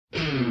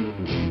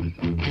Welcome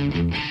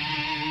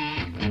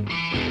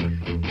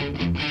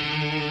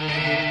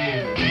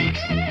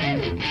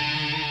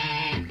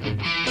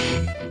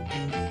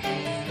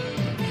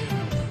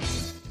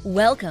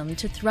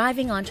to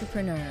Thriving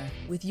Entrepreneur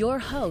with your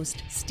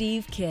host,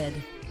 Steve Kidd,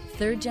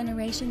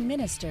 third-generation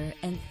minister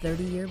and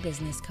 30-year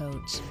business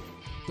coach.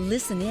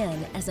 Listen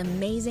in as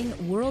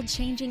amazing,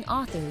 world-changing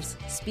authors,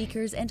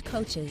 speakers, and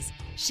coaches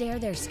share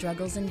their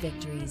struggles and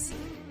victories.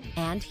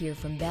 And hear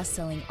from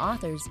best-selling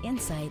authors'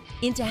 insight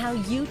into how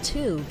you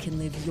too can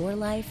live your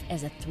life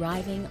as a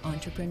thriving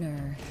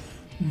entrepreneur.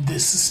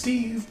 This is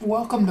Steve.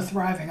 Welcome to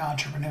Thriving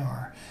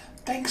Entrepreneur.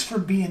 Thanks for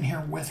being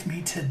here with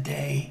me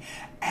today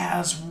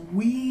as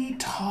we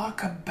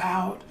talk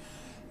about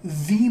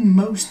the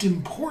most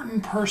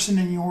important person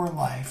in your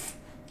life,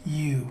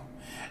 you.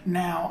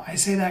 Now, I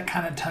say that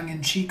kind of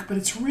tongue-in-cheek, but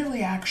it's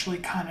really actually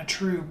kind of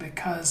true,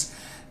 because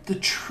the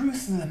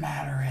truth of the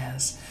matter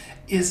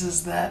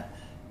is that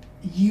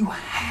you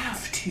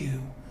have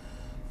to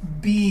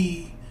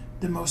be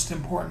the most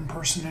important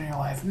person in your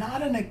life,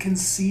 not in a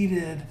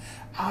conceited,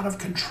 out of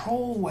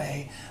control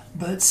way,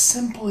 but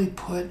simply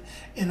put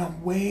in a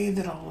way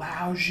that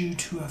allows you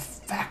to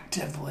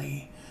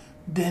effectively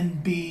then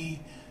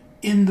be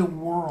in the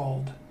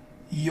world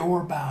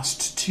your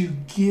best, to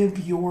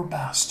give your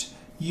best.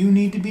 You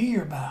need to be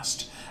your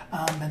best.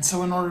 And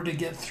so in order to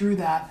get through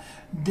that,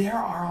 there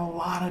are a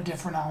lot of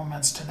different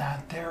elements to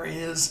that. There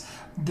is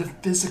the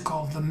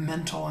physical, the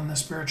mental, and the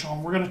spiritual,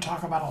 and we're going to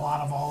talk about a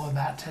lot of all of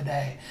that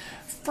today.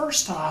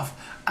 First off,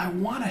 I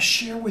want to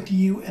share with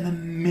you an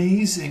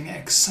amazing,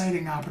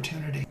 exciting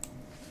opportunity.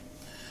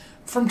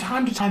 From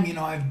time to time,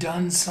 I've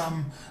done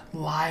some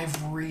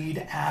live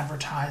read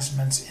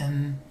advertisements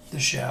in the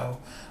show,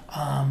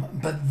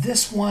 but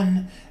this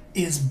one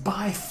is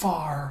by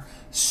far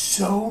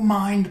so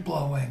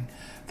mind-blowing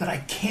that I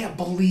can't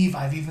believe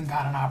I've even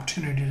got an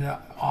opportunity to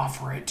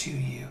offer it to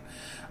you.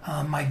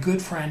 My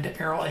good friend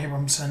Errol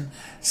Abramson,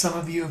 some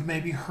of you have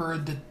maybe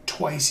heard that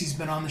twice he's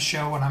been on the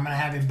show, and I'm going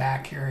to have him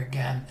back here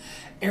again.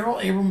 Errol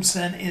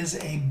Abramson is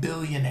a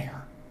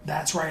billionaire.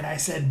 That's right, I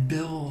said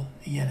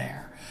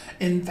billionaire.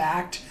 In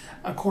fact,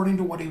 according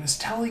to what he was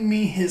telling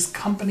me, his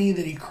company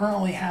that he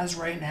currently has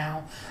right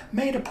now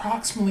made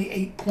approximately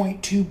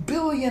 $8.2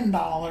 billion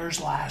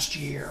last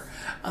year.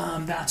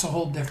 That's a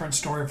whole different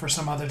story for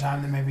some other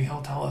time that maybe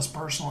he'll tell us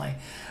personally.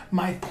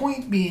 My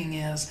point being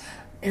is,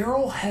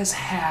 Errol has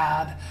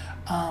had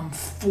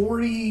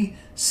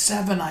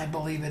 47, I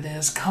believe it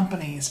is,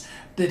 companies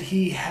that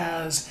he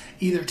has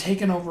either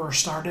taken over or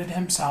started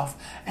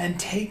himself and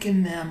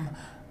taken them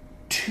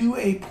to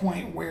a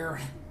point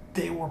where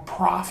they were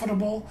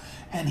profitable,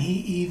 and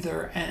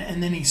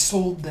and then he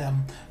sold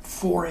them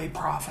for a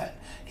profit.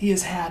 He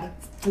has had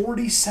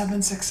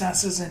 47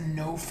 successes and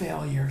no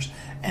failures,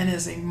 and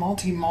is a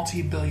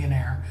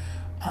multi-billionaire.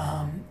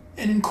 An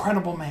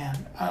incredible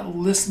man.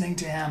 Listening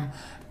to him,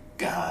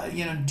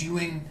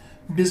 doing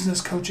business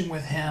coaching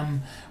with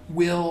him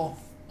will,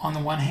 on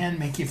the one hand,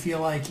 make you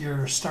feel like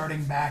you're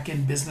starting back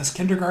in business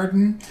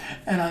kindergarten,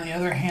 and on the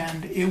other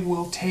hand, it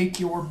will take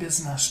your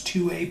business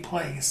to a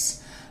place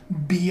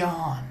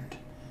beyond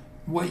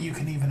what you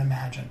can even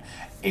imagine.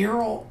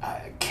 Errol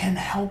can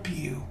help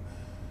you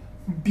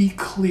be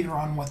clear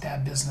on what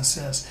that business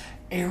is.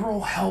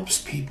 Errol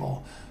helps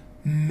people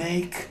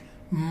make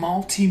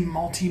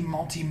multi-million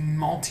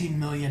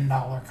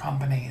dollar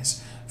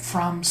companies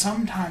from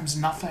sometimes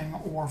nothing,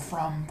 or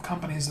from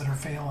companies that are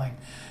failing.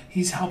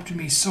 He's helped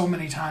me so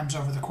many times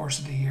over the course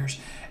of the years.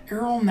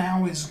 Errol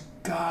now has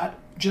got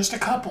just a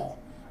couple.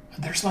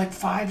 There's like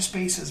 5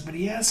 spaces, but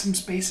he has some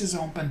spaces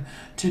open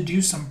to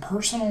do some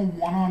personal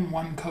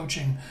one-on-one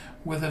coaching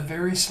with a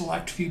very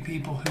select few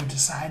people who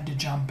decide to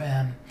jump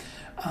in.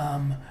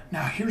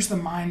 Now, here's the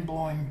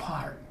mind-blowing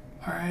part.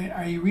 All right,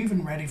 are you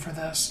even ready for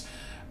this?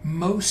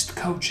 Most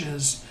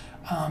coaches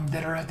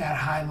that are at that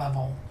high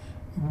level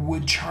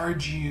would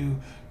charge you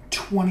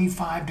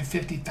 $25,000 to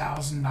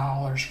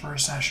 $50,000 for a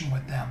session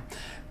with them.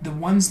 The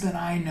ones that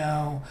I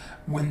know,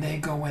 when they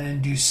go in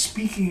and do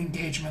speaking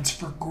engagements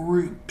for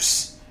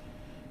groups,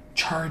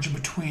 charge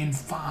between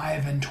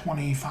 $5,000 and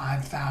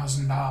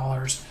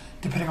 $25,000,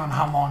 depending on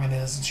how long it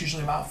is. It's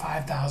usually about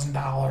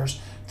 $5,000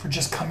 for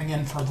just coming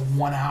in for the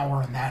 1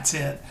 hour, and that's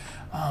it.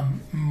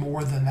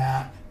 More than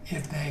that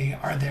if they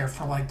are there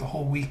for like the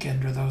whole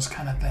weekend or those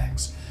kind of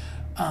things.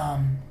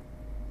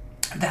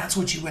 That's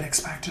what you would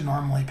expect to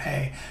normally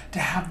pay, to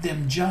have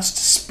them just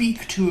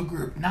speak to a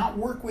group, not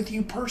work with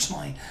you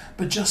personally,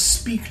 but just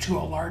speak to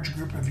a large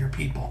group of your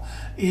people.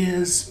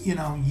 Is,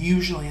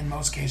 usually in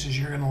most cases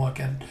you're going to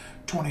look at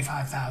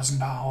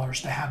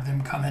 $25,000 to have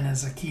them come in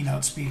as a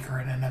keynote speaker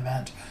at an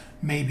event,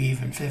 maybe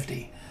even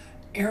 $50,000.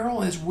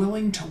 Errol is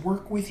willing to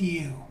work with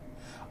you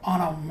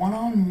on a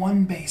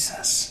one-on-one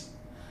basis.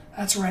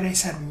 That's right, I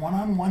said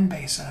one-on-one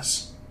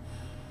basis.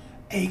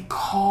 A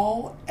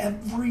call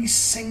every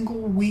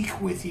single week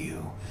with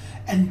you,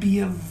 and be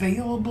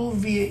available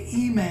via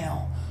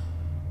email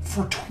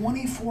for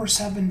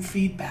 24/7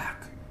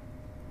 feedback.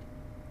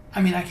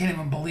 I mean, I can't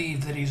even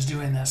believe that he's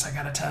doing this, I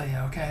gotta tell you,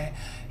 okay?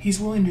 He's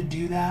willing to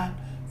do that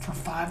for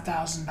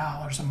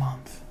 $5,000 a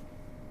month.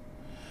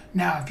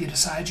 Now, if you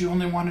decide you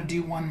only want to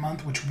do 1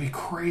 month, which would be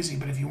crazy,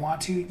 but if you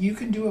want to, you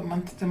can do it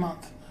month to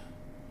month.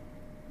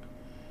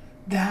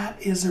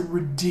 That is a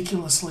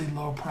ridiculously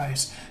low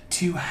price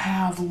to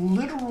have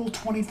literal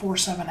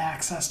 24/7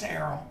 access to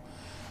Errol.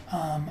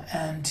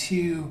 And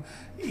to,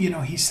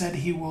 he said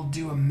he will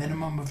do a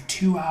minimum of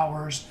 2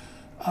 hours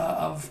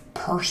of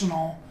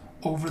personal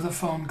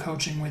over-the-phone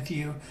coaching with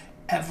you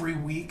every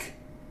week.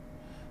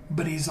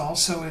 But he's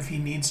also, if he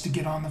needs to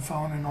get on the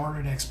phone in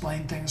order to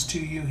explain things to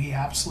you, he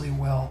absolutely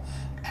will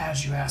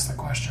as you ask the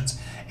questions.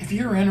 If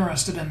you're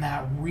interested in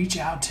that, reach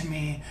out to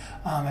me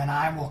and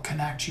I will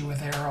connect you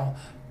with Errol.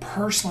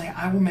 Personally,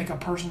 I will make a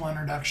personal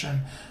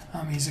introduction.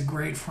 He's a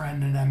great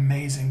friend and an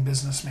amazing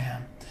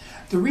businessman.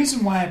 The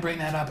reason why I bring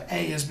that up,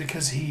 A, is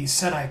because he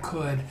said I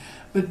could,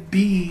 but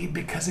B,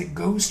 because it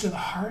goes to the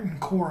heart and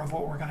core of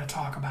what we're going to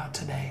talk about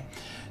today.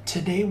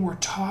 Today we're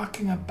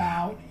talking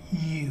about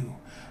you,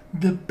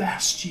 the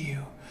best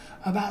you,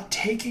 about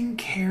taking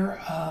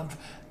care of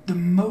the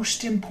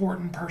most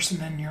important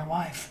person in your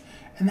life,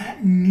 and that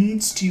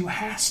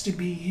has to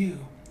be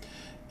you.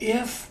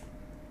 If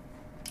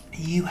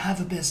you have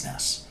a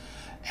business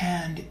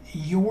and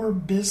your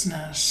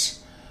business,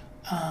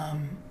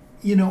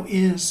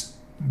 is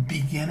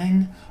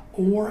beginning,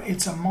 or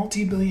it's a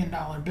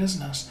multi-billion-dollar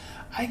business,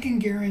 I can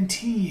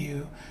guarantee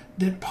you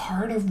that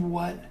part of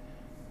what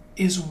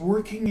is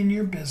working in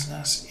your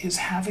business is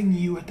having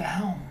you at the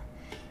helm.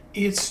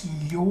 It's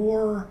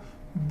your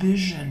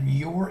vision,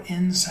 your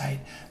insight,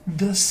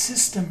 the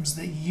systems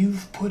that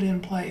you've put in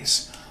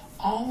place.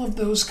 All of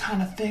those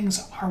kind of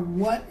things are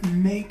what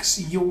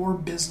makes your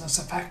business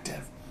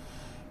effective.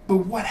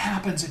 But what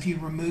happens if you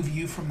remove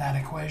you from that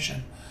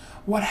equation?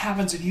 What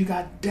happens if you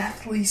got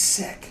deathly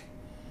sick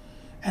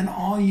and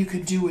all you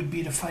could do would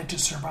be to fight to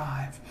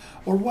survive?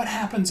 Or what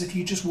happens if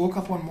you just woke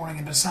up one morning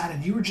and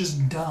decided you were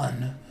just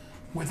done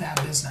with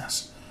that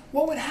business?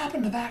 What would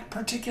happen to that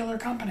particular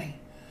company?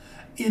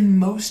 In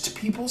most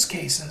people's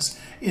cases,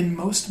 in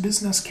most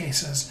business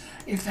cases,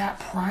 if that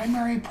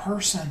primary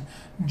person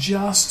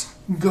just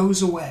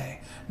goes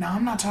away. Now,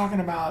 I'm not talking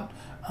about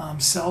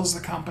sells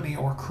the company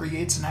or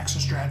creates an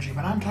exit strategy,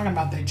 but I'm talking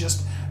about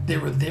they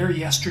were there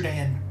yesterday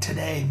and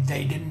today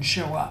they didn't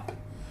show up.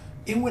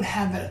 It would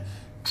have a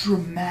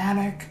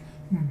dramatic,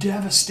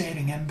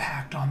 devastating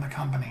impact on the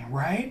company,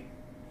 right?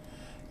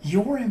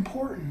 You're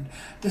important.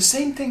 The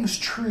same thing's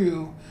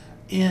true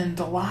in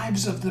the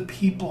lives of the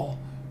people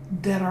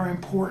that are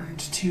important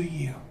to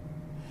you.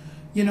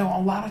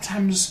 A lot of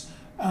times,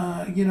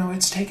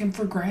 it's taken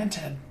for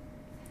granted.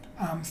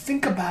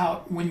 Think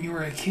about when you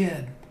were a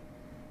kid.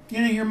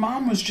 Your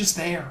mom was just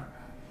there.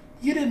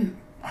 You didn't,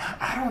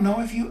 I don't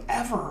know if you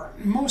ever,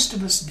 most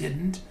of us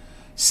didn't,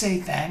 say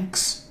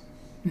thanks.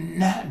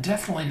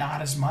 Definitely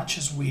not as much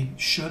as we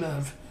should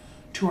have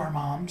to our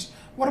moms.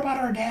 What about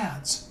our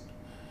dads?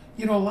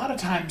 A lot of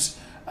times,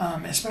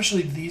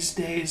 especially these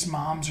days,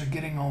 moms are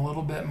getting a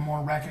little bit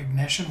more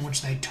recognition,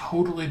 which they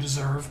totally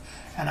deserve,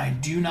 and I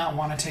do not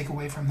want to take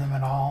away from them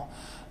at all.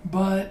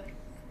 But,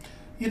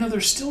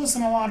 there still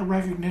isn't a lot of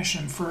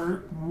recognition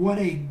for what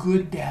a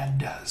good dad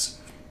does.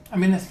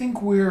 I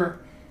think we're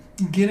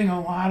getting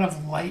a lot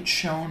of light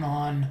shown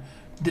on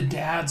the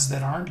dads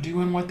that aren't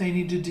doing what they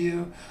need to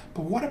do,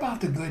 but what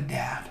about the good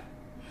dad?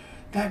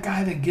 That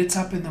guy that gets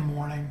up in the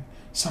morning,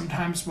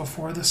 sometimes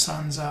before the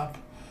sun's up,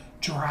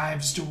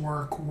 drives to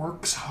work,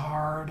 works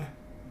hard.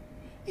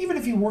 Even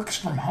if he works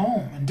from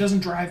home and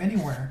doesn't drive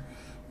anywhere,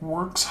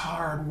 works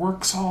hard,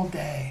 works all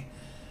day.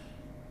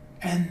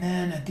 And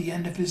then at the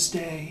end of his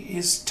day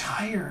is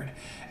tired.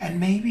 And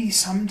maybe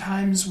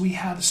sometimes we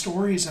have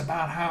stories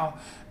about how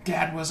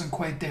Dad wasn't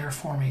quite there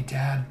for me.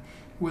 Dad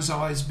was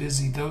always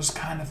busy, those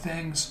kind of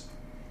things.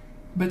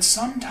 But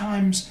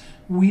sometimes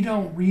we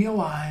don't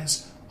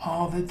realize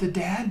all that the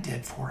dad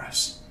did for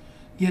us.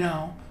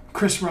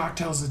 Chris Rock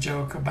tells the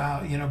joke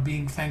about,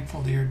 being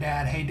thankful to your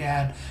dad. Hey,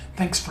 Dad,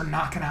 thanks for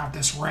knocking out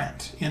this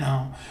rent.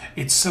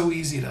 It's so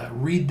easy to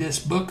read this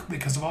book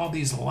because of all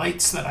these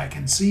lights that I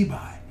can see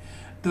by.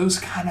 Those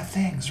kind of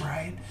things,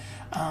 right?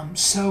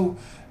 So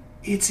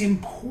it's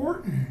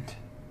important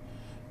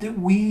that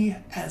we,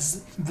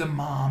 as the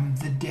mom,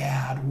 the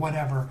dad,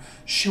 whatever,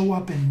 show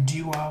up and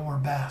do our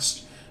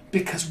best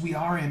because we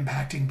are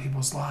impacting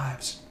people's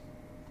lives.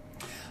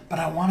 But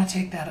I want to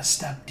take that a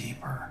step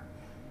deeper.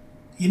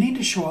 You need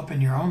to show up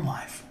in your own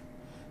life.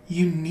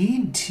 You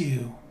need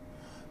to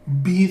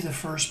be the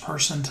first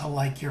person to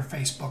like your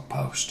Facebook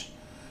post,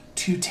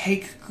 to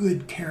take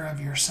good care of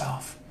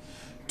yourself,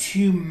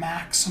 to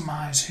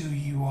maximize who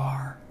you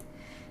are,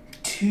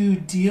 to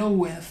deal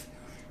with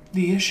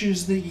the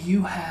issues that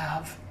you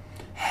have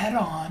head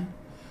on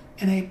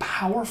in a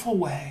powerful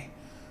way,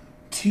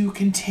 to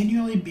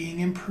continually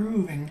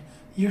improving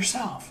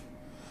yourself.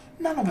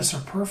 None of us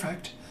are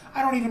perfect.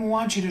 I don't even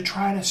want you to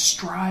try to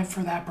strive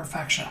for that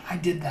perfection. I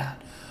did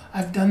that.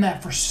 I've done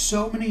that for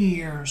so many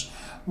years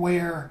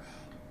where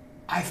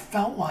I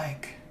felt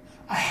like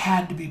I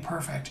had to be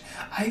perfect.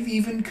 I've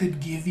even could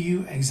give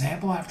you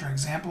example after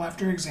example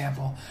after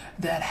example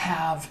that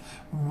have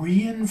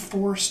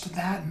reinforced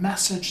that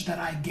message that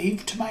I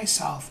gave to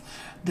myself,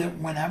 that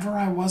whenever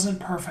I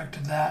wasn't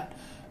perfect, that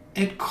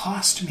it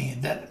cost me,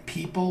 that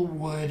people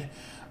would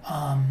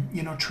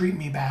treat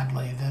me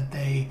badly, that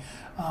they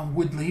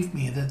would leave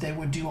me, that they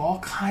would do all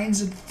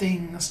kinds of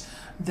things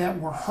that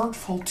were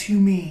hurtful to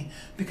me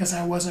because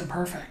I wasn't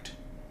perfect.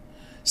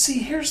 See,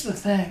 here's the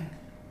thing.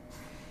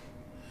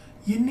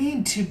 You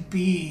need to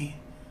be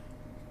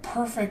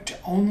perfect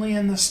only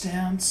in the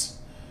stance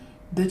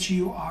that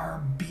you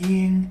are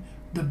being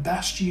the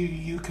best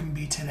you can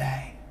be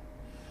today.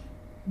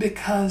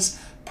 Because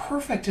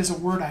perfect is a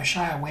word I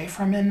shy away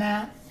from in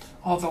that,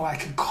 although I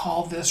could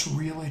call this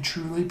really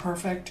truly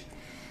perfect.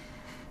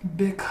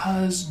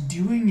 Because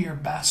doing your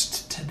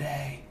best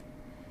today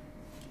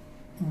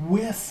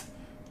with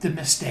the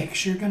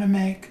mistakes you're going to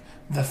make,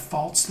 the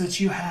faults that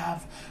you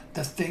have,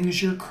 the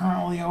things you're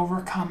currently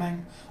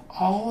overcoming,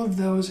 all of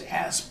those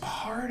as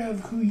part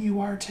of who you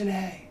are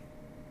today.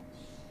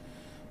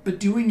 But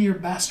doing your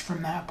best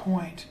from that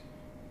point,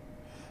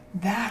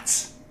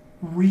 that's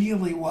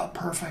really what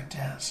perfect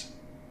is.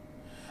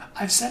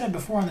 I've said it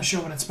before on the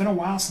show, but it's been a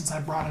while since I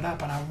brought it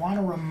up, and I want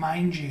to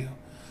remind you,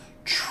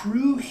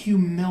 true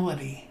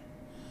humility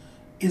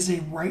is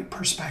a right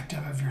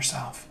perspective of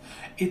yourself.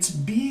 It's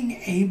being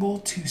able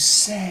to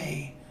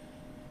say,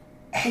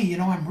 hey,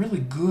 I'm really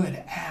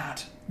good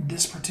at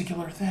this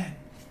particular thing,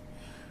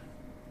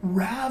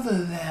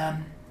 rather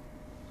than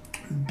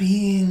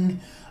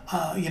being,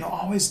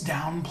 always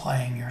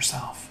downplaying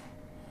yourself,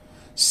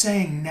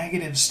 saying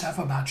negative stuff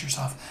about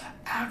yourself.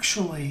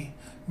 Actually,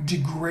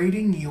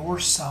 degrading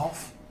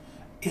yourself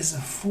is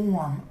a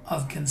form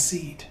of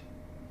conceit.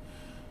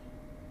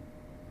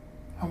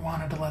 I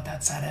wanted to let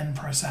that set in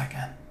for a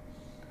second.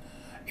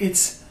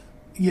 It's,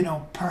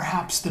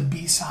 perhaps the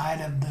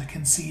B-side of the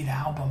Conceit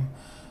album,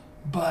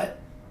 but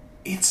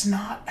it's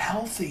not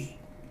healthy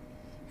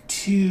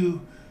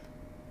to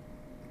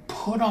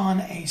put on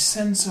a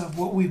sense of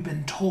what we've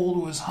been told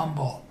was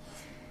humble,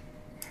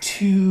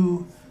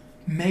 to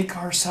make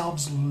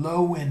ourselves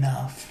low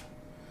enough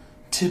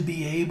to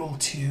be able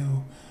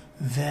to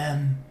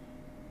then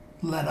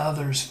let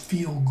others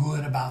feel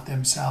good about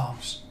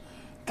themselves.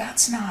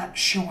 That's not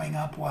showing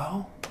up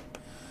well.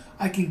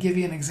 I can give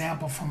you an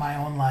example from my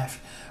own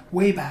life.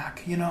 Way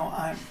back,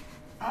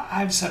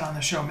 I've said on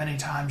the show many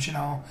times,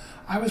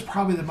 I was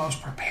probably the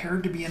most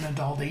prepared to be an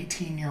adult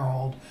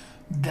 18-year-old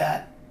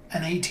that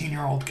an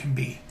 18-year-old can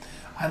be.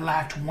 I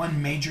lacked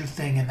one major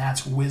thing, and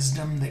that's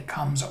wisdom that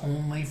comes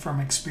only from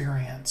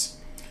experience.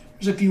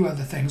 There's a few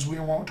other things. We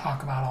won't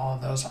talk about all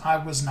of those. I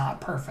was not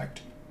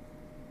perfect.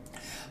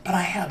 But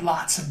I had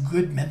lots of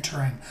good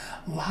mentoring,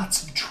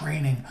 lots of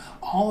training,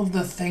 all of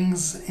the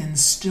things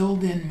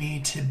instilled in me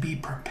to be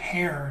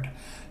prepared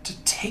to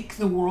take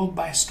the world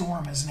by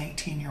storm as an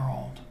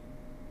 18-year-old.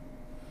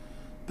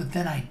 But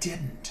then I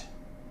didn't.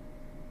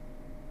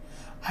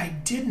 I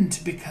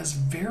didn't because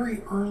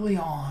very early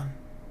on,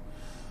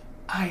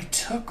 I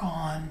took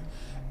on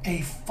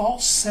a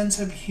false sense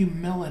of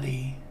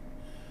humility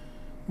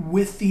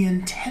with the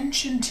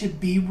intention to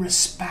be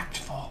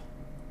respectful.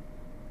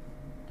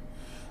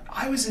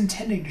 I was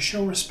intending to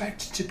show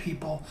respect to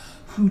people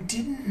who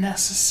didn't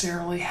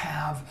necessarily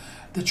have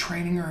the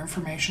training or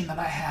information that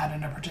I had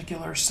in a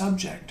particular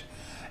subject.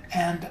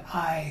 And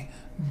I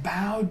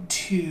bowed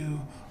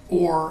to,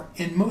 or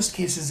in most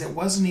cases, it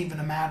wasn't even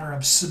a matter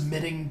of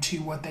submitting to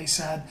what they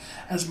said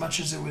as much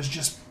as it was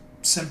just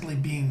simply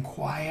being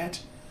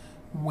quiet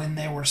when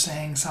they were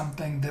saying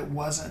something that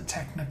wasn't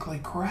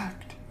technically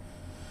correct.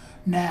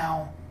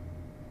 Now,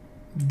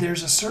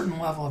 there's a certain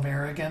level of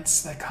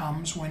arrogance that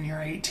comes when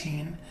you're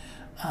 18,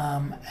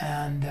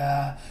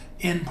 and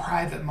in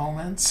private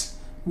moments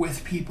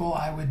with people,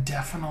 I would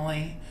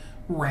definitely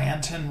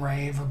rant and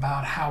rave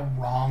about how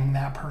wrong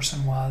that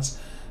person was,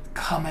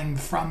 coming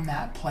from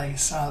that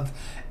place of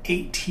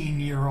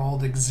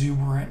 18-year-old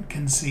exuberant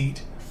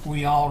conceit.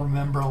 We all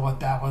remember what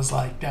that was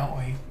like, don't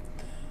we?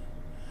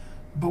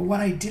 But what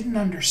I didn't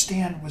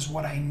understand was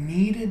what I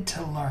needed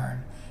to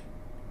learn.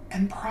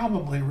 And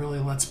probably, really,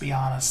 let's be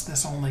honest,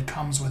 this only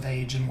comes with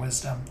age and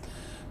wisdom.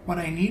 What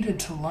I needed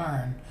to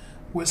learn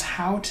was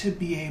how to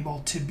be able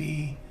to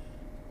be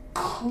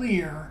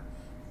clear,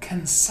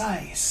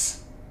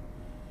 concise,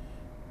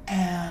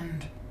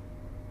 and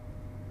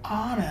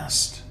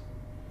honest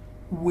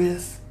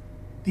with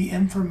the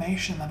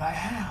information that I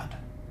had.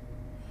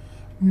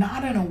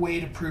 Not in a way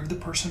to prove the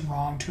person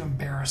wrong, to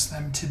embarrass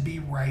them, to be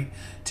right,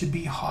 to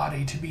be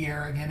haughty, to be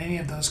arrogant, any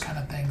of those kind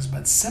of things,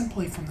 but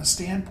simply from the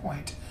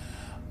standpoint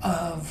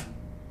of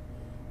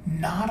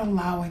not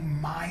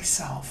allowing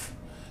myself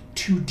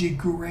to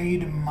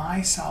degrade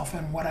myself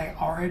and what I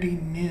already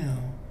knew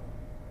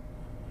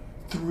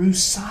through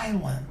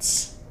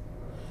silence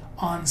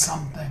on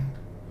something.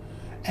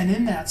 And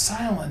in that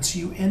silence,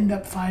 you end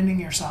up finding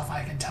yourself,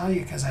 I can tell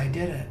you because I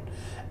did it,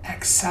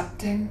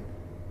 accepting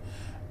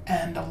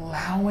and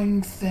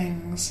allowing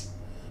things,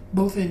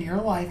 both in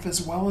your life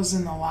as well as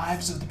in the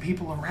lives of the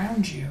people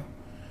around you,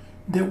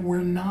 that were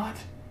not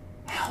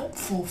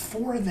helpful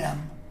for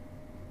them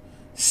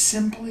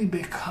simply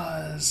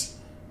because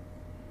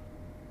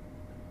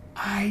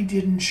I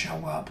didn't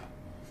show up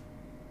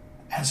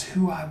as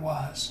who I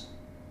was.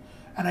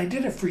 And I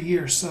did it for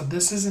years, so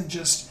this isn't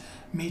just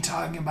me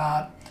talking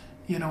about,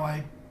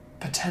 a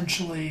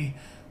potentially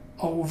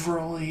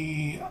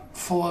overly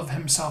full of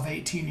himself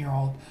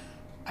 18-year-old.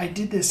 I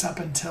did this up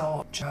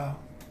until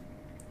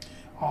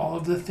all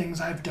of the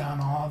things I've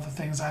done, all of the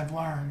things I've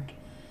learned,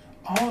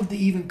 all of the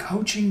even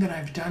coaching that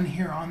I've done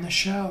here on the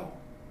show.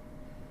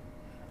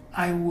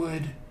 I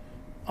would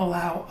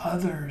allow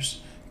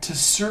others to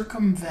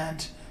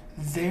circumvent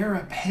their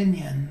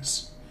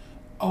opinions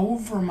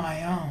over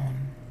my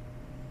own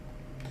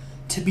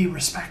to be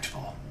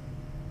respectful.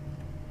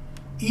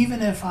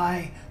 Even if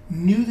I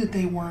knew that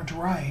they weren't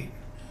right,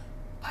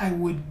 I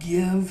would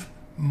give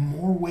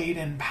more weight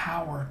and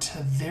power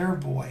to their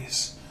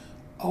voice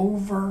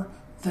over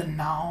the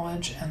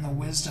knowledge and the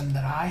wisdom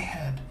that I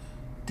had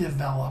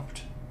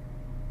developed,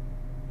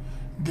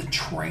 the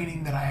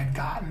training that I had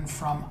gotten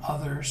from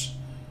others,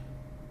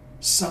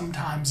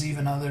 sometimes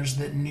even others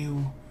that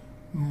knew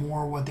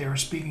more what they were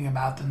speaking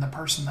about than the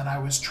person that I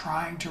was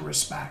trying to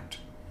respect.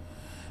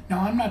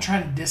 Now, I'm not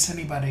trying to diss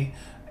anybody,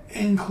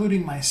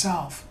 including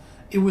myself.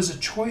 It was a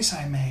choice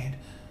I made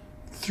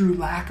through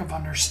lack of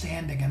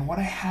understanding, and what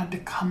I had to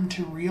come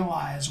to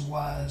realize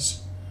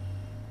was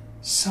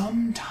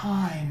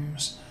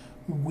sometimes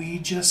we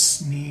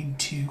just need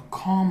to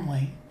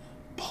calmly,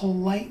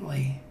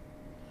 politely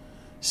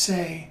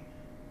say,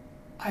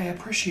 I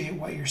appreciate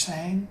what you're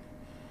saying,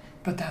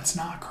 but that's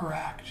not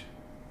correct.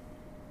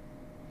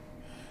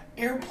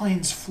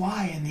 Airplanes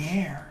fly in the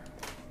air.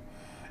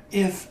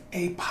 If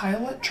a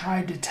pilot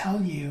tried to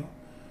tell you,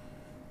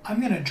 I'm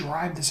going to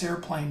drive this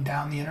airplane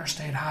down the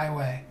interstate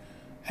highway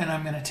and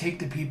I'm going to take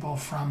the people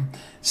from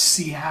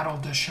Seattle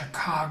to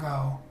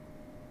Chicago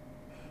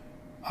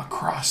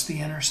across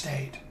the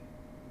interstate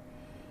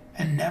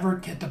and never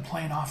get the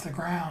plane off the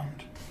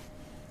ground,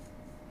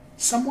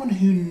 someone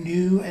who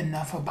knew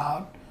enough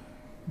about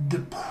the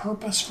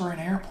purpose for an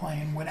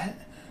airplane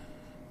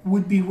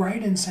would be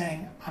right in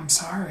saying, I'm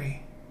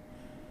sorry,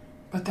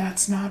 but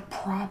that's not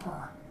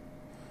proper.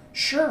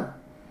 Sure,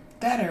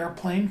 that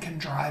airplane can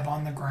drive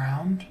on the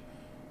ground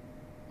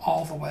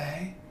all the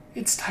way.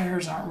 Its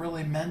tires aren't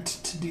really meant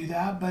to do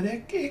that, but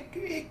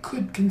it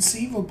could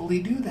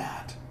conceivably do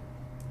that.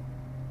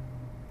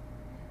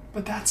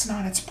 But that's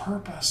not its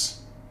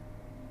purpose.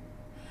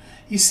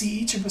 You see,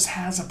 each of us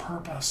has a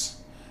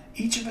purpose.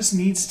 Each of us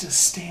needs to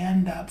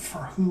stand up for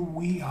who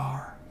we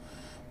are.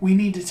 We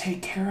need to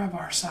take care of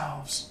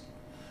ourselves.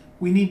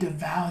 We need to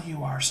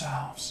value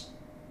ourselves.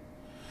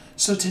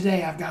 So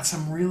today I've got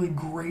some really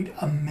great,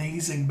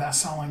 amazing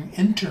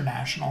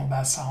international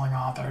best-selling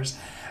authors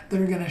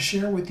that are going to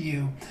share with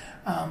you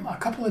a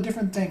couple of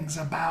different things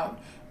about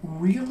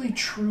really,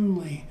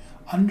 truly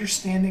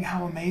understanding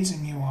how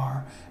amazing you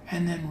are,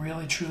 and then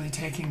really, truly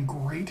taking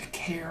great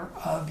care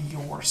of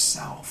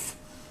yourself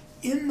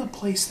in the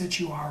place that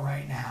you are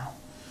right now.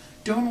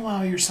 Don't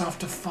allow yourself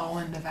to fall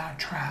into that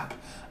trap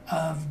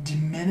of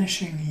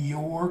diminishing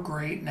your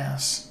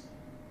greatness.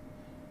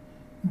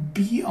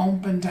 Be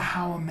open to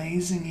how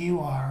amazing you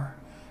are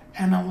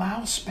and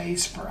allow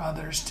space for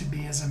others to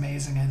be as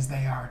amazing as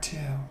they are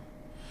too.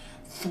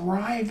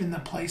 Thrive in the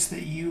place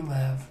that you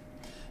live.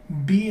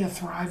 Be a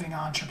thriving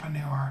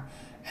entrepreneur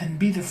and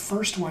be the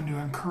first one to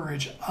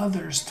encourage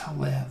others to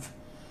live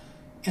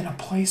in a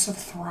place of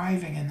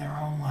thriving in their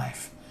own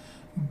life,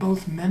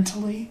 both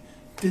mentally,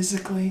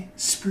 physically,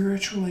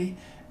 spiritually,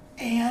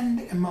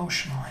 and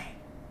emotionally.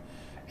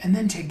 And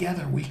then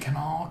together we can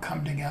all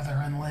come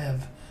together and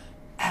live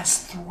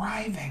as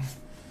thriving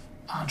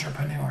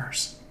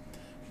entrepreneurs.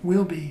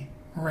 We'll be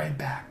right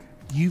back.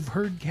 You've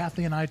heard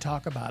Kathy and I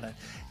talk about it.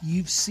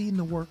 You've seen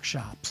the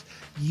workshops.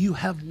 You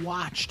have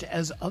watched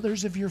as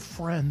others of your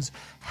friends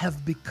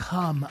have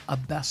become a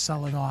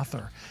best-selling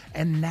author.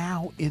 And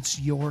now it's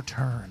your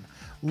turn.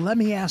 Let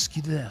me ask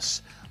you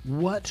this.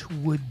 What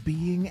would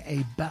being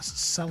a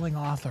best-selling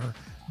author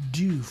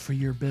do for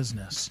your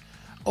business?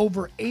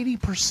 Over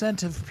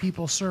 80% of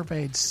people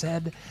surveyed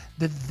said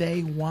that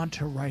they want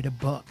to write a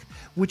book,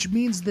 which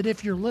means that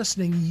if you're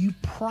listening, you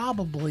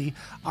probably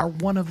are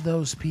one of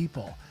those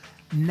people.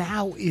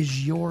 Now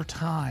is your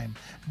time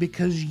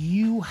because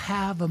you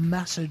have a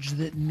message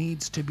that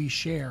needs to be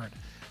shared.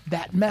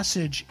 That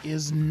message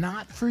is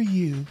not for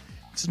you.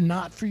 It's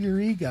not for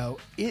your ego.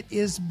 It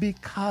is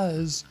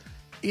because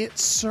it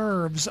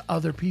serves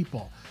other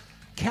people.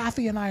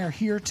 Kathy and I are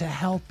here to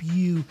help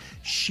you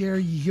share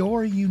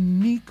your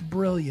unique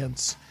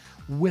brilliance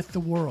with the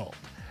world.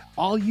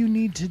 All you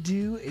need to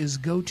do is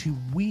go to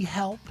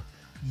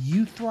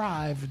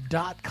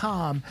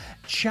WeHelpYouThrive.com,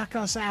 check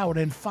us out,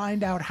 and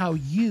find out how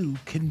you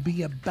can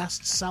be a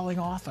best-selling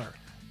author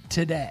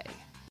today.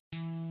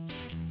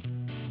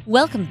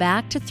 Welcome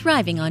back to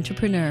Thriving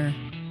Entrepreneur.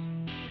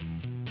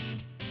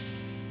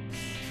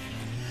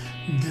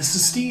 This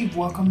is Steve.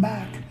 Welcome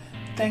back.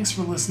 Thanks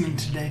for listening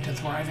today to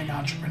Thriving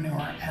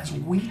Entrepreneur as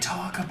we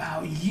talk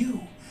about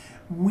you.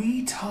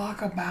 we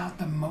talk about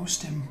the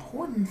most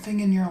important thing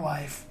in your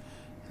life,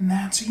 and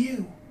that's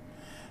you.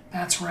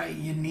 That's right,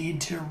 you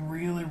need to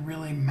really,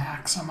 really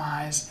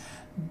maximize,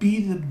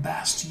 be the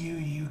best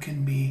you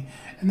can be.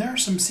 And there are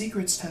some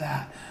secrets to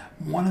that.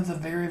 One of the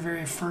very,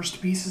 very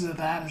first pieces of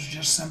that is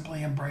just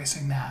simply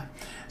embracing that.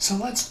 So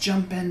let's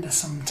jump into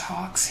some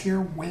talks here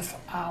with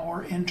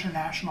our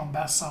international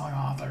best-selling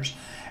authors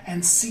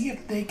and see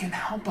if they can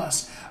help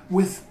us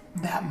with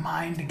that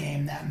mind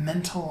game, that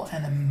mental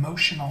and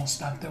emotional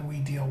stuff that we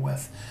deal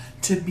with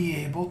to be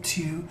able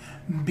to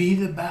be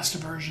the best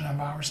version of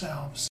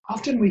ourselves.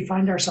 Often we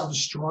find ourselves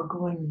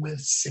struggling with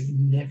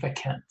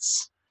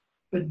significance.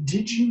 But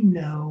did you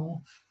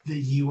know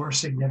that you are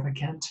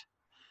significant?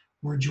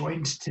 We're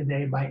joined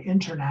today by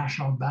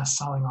international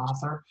best-selling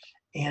author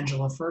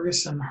Angela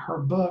Ferguson. Her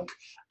book,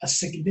 A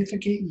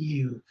Significant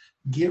You,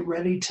 Get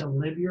Ready to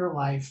Live Your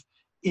Life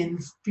in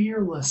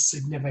Fearless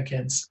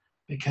Significance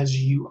because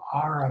you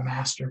are a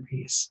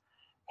masterpiece.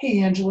 Hey,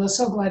 Angela,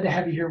 so glad to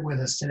have you here with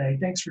us today.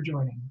 Thanks for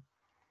joining.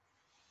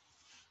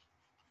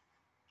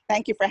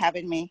 Thank you for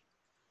having me.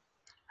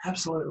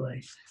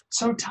 Absolutely.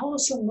 So tell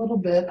us a little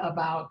bit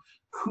about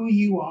who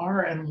you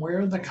are and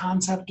where the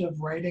concept of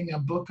writing a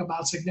book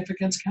about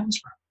significance comes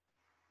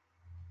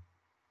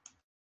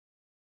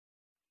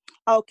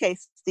from. Okay,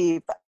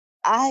 Steve.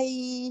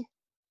 I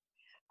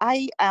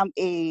am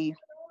a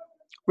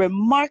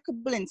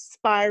remarkable,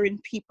 inspiring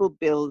people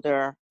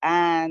builder,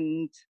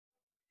 and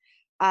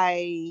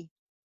I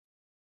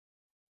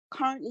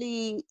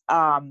currently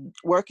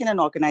work in an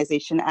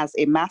organization as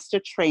a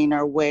master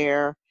trainer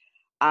where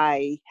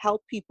I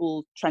help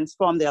people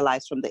transform their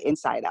lives from the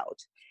inside out.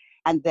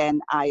 And then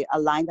I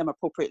align them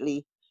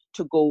appropriately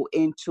to go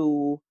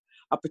into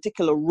a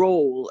particular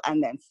role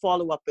and then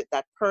follow up with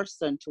that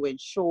person to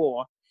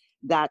ensure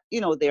that,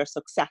 they're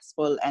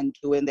successful and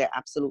doing their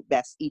absolute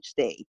best each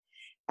day.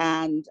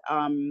 And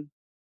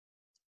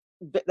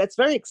that's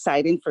very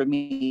exciting for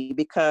me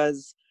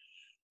because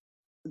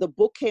the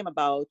book came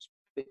about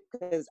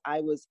because I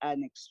was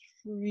an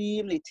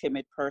extremely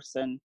timid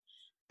person.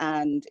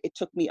 And it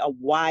took me a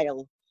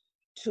while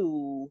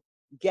to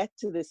get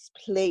to this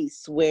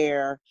place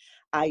where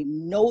I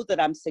know that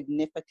I'm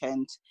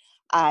significant.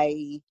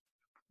 I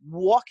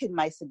walk in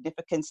my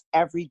significance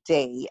every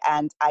day,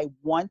 and I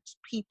want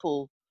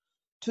people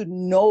to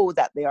know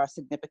that they are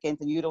significant,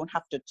 and you don't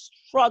have to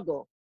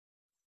struggle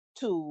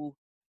to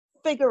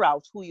figure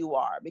out who you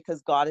are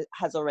because God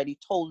has already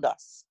told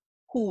us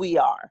who we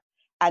are.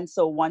 And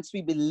so once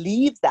we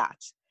believe that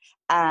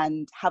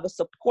and have a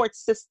support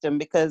system,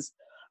 because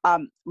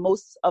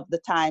most of the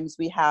times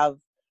we have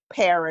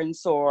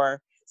parents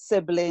or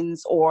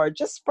siblings or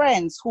just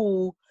friends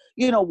who,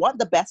 want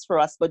the best for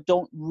us, but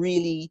don't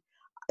really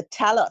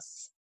tell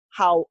us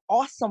how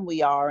awesome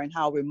we are and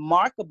how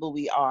remarkable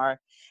we are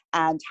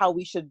and how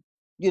we should,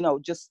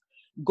 just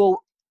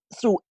go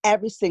through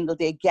every single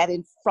day,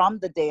 getting from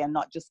the day and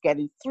not just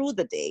getting through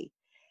the day.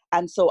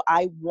 And so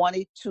I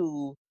wanted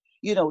to,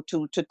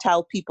 to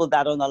tell people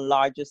that on a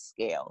larger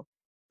scale.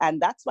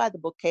 And that's why the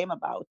book came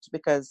about,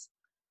 because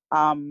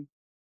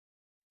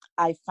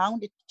I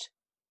found it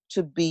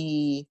to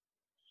be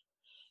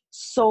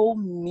so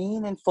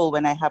meaningful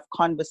when I have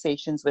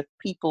conversations with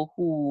people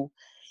who,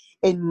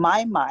 in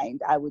my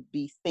mind, I would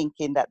be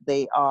thinking that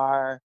they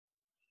are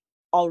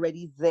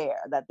already there,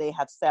 that they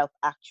have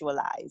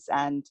self-actualized.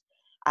 And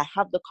I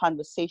have the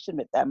conversation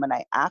with them and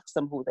I ask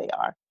them who they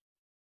are,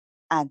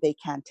 and they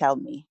can't tell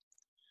me.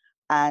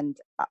 And,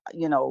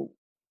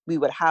 we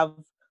would have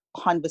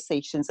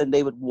conversations and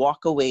they would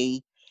walk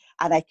away,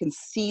 and I can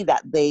see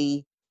that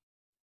they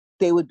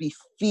would be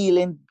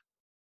feeling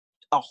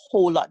a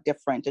whole lot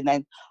different. And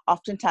then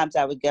oftentimes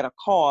I would get a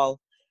call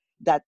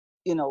that,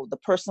 the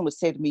person would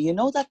say to me,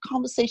 that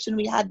conversation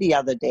we had the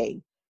other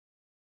day.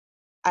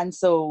 And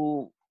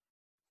so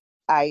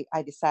I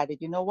decided,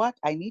 you know what,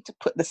 I need to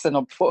put this in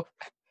a book.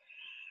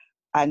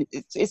 And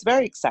it's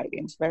very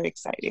exciting. It's very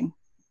exciting.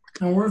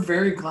 And we're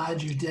very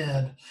glad you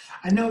did.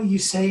 I know you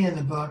say in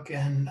the book,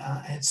 and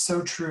it's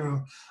so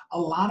true, a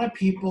lot of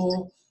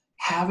people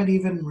haven't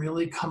even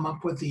really come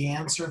up with the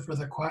answer for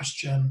the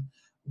question,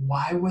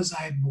 why was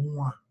I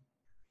born?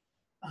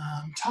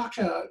 Talk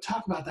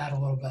about that a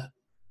little bit.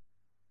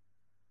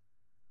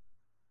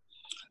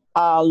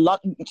 A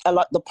lot.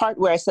 The part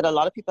where I said a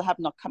lot of people have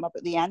not come up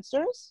with the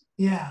answers.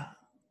 Yeah.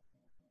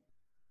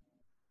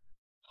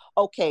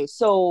 Okay,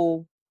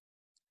 so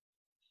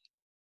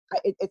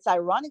it's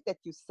ironic that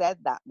you said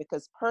that,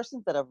 because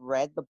persons that have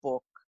read the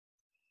book,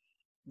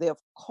 they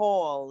have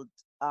called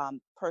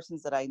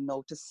persons that I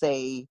know to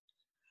say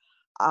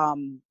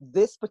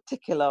this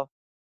particular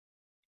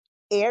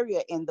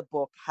area in the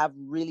book have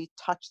really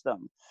touched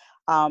them.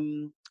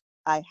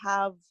 I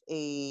have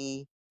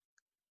an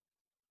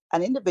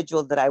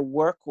individual that I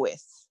work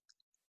with,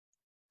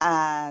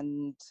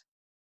 and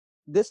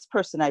this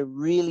person I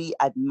really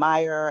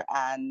admire,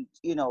 and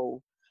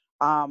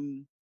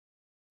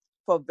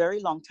for a very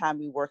long time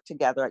we worked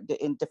together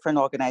in different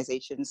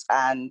organizations,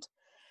 and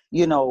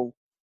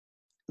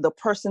the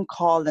person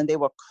called and they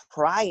were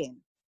crying,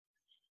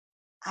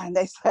 And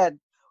I said,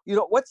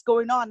 what's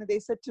going on? And they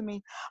said to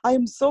me, I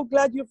am so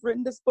glad you've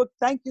written this book.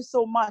 Thank you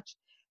so much.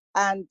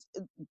 And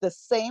the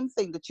same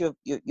thing that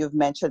you've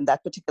mentioned,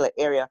 that particular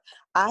area,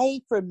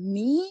 for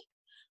me,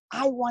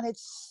 I wanted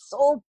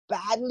so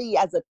badly,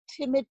 as a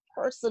timid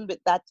person with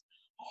that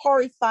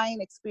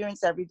horrifying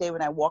experience every day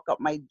when I walk out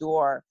my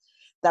door,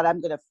 that I'm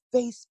going to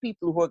face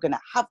people who are going to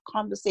have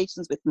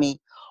conversations with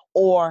me,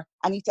 or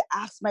I need to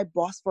ask my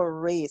boss for a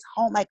raise.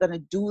 How am I going to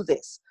do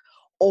this?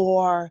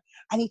 Or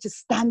I need to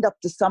stand up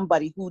to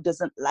somebody who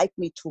doesn't like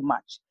me too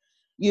much,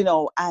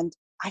 and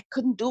I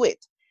couldn't do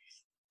it.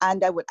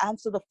 And I would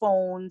answer the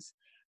phones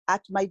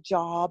at my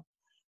job,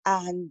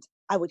 and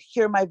I would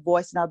hear my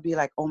voice, and I'd be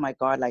like, oh my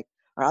God, like,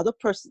 are other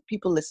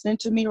people listening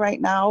to me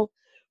right now?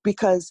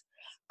 Because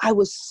I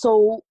was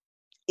so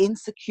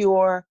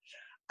insecure,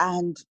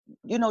 and,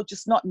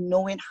 just not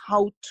knowing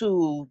how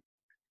to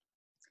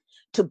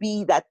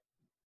be that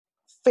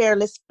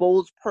fearless,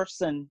 bold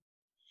person.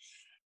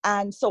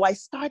 And so I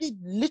started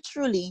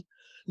literally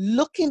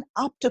looking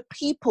up to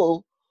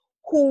people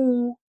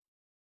who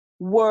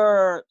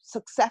were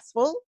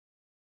successful,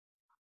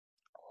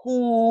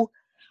 who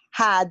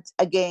had,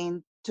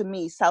 again, to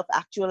me,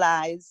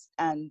 self-actualized,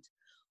 and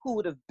who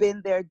would have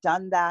been there,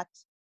 done that,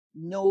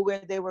 know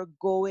where they were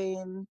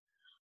going,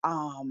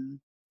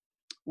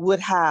 would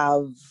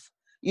have,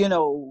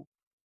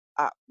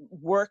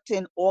 worked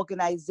in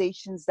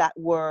organizations that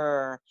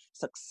were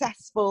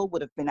successful,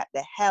 would have been at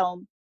the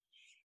helm.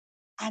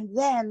 And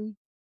then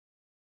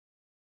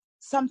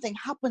something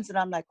happens and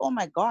I'm like, oh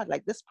my God,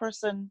 like this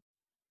person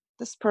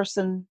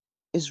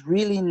is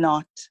really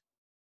not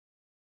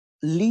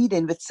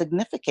leading with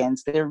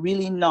significance. They're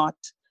really not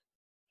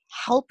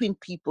helping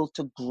people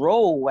to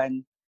grow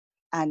and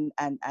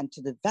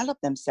to develop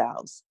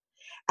themselves.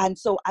 And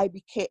so I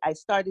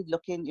started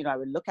looking, I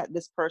would look at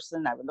this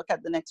person, I would look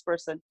at the next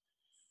person,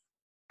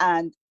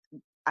 and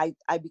I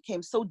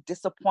became so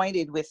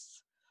disappointed with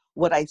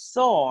what I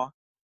saw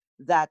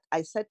that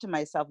I said to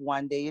myself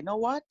one day, you know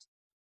what?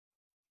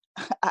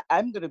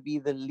 I'm going to be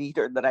the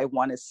leader that I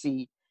want to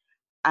see.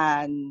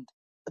 And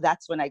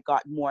that's when I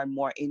got more and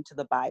more into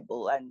the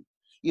Bible, and,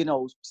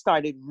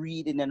 started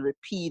reading and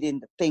repeating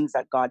the things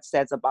that God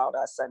says about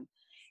us.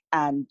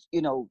 And,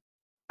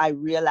 I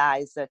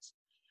realized that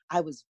I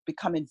was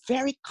becoming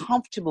very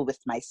comfortable with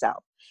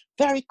myself,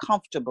 very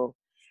comfortable.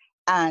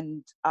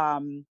 And,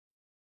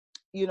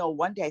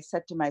 one day I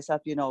said to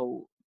myself,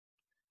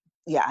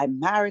 yeah, I'm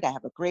married, I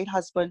have a great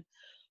husband,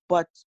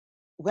 but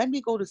when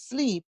we go to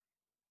sleep,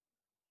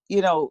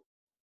 he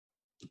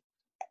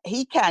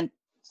can't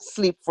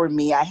sleep for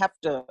me. I have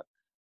to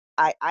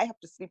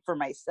sleep for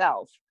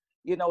myself.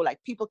 Like,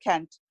 people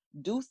can't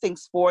do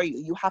things for you.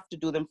 You have to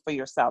do them for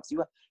yourselves.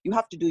 You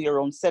have to do your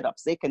own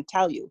sit-ups. They can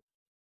tell you.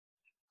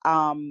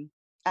 And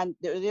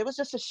there was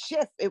just a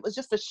shift. It was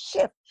just a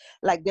shift.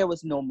 Like, there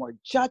was no more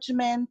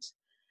judgment.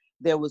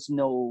 There was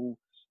no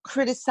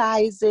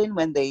criticizing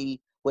when they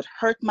would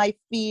hurt my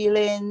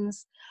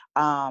feelings.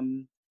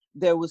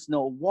 There was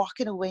no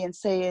walking away and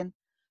saying,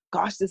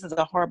 gosh, this is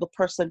a horrible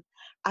person.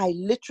 I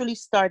literally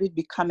started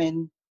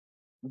becoming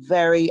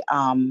very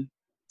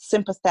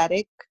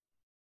sympathetic,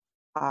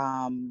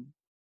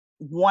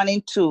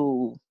 wanting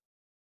to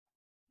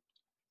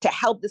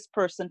help this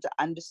person to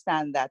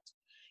understand that,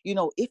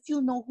 if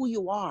you know who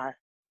you are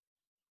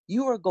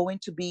going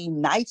to be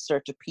nicer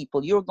to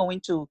people. You're going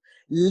to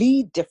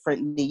lead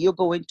differently. You're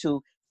going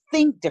to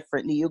think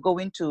differently. You're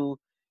going to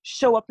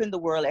show up in the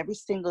world every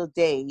single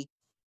day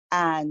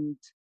and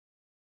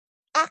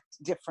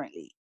act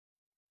differently.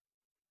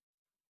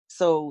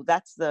 So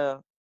that's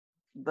the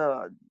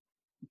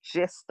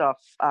gist of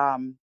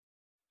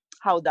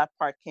how that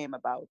part came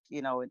about.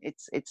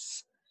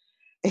 It's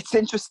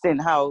interesting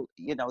how,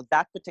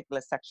 that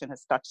particular section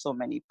has touched so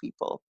many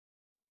people.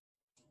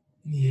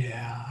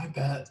 Yeah, I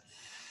bet.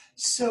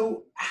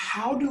 So,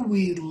 how do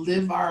we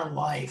live our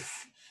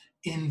life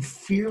in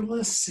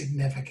fearless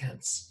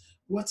significance?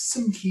 What's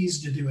some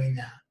keys to doing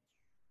that?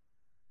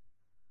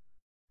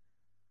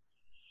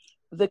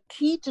 The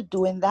key to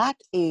doing that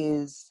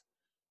is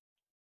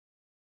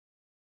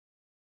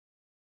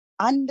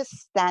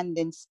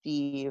understanding,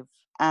 Steve,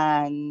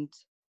 and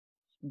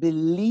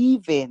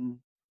believing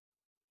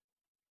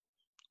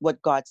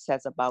what God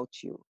says about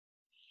you.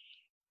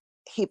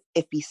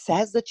 If he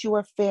says that you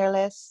are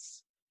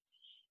fearless,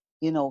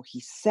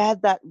 he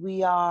said that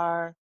we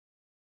are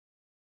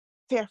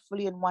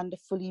fearfully and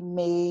wonderfully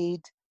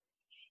made.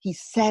 He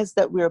says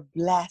that we're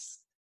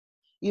blessed.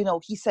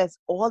 He says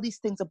all these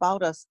things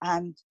about us.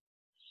 And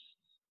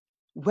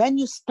when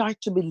you start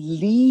to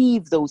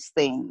believe those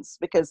things,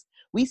 because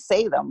we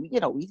say them,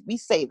 we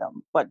say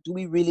them, but do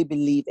we really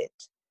believe it?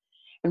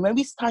 And when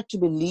we start to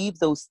believe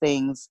those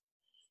things,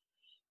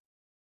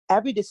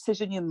 every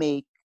decision you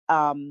make,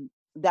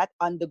 that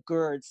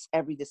undergirds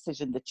every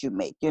decision that you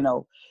make.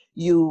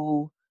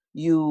 You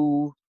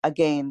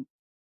again,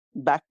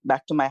 back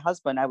to my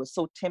husband. I was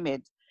so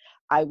timid.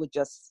 I would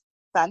just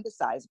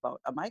fantasize about,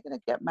 am I going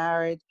to get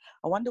married?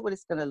 I wonder what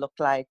it's going to look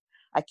like.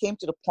 I came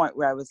to the point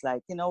where I was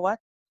like, you know what?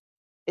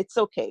 It's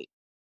okay.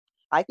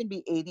 I can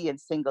be 80 and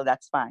single,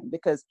 that's fine.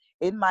 Because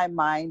in my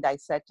mind, I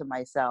said to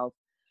myself,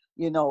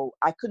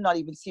 I could not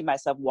even see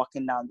myself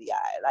walking down the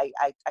aisle.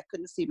 I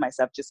couldn't see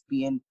myself just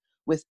being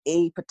with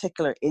a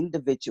particular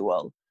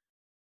individual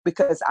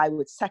because I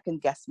would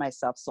second guess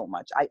myself so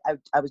much.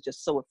 I was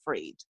just so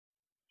afraid.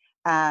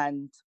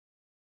 And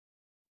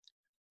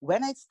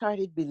when I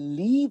started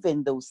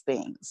believing those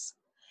things,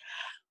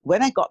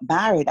 when I got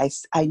married,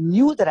 I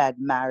knew that I'd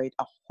married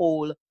a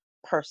whole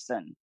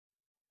person,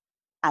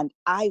 and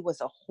I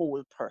was a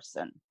whole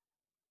person.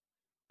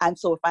 And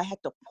so if I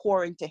had to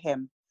pour into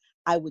him,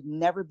 I would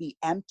never be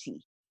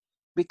empty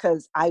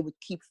because I would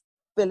keep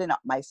filling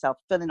up myself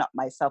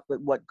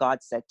with what God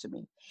said to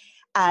me.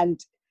 And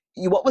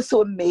what was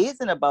so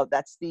amazing about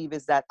that, Steve,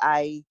 is that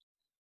I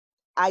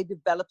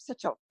developed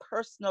such a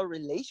personal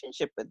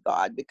relationship with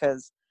God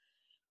because,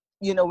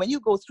 when you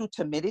go through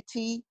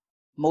timidity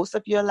most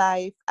of your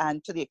life,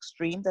 and to the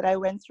extreme that I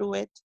went through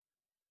it,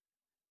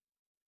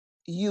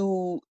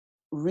 you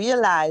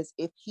realize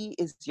if he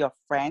is your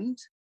friend,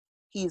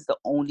 he is the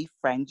only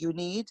friend you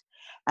need.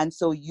 And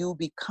so you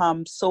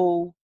become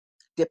so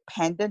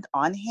dependent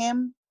on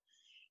him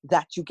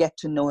that you get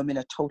to know him in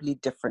a totally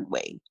different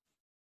way.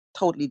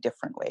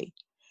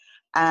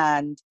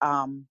 And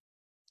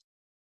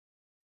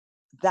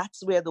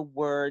that's where the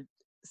word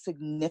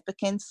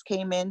significance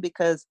came in,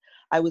 because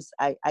I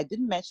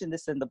didn't mention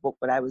this in the book,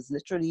 but I was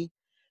literally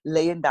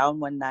laying down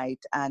one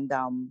night, and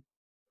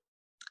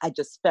I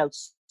just felt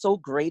so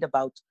great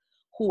about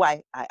who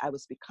I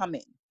was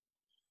becoming.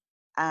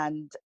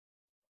 And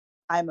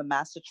I'm a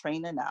master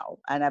trainer now,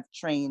 and I've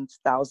trained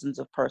thousands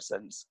of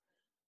persons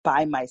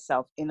by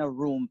myself in a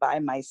room by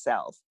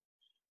myself.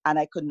 And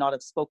I could not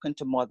have spoken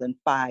to more than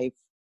 5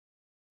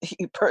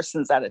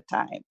 persons at a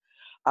time.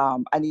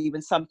 And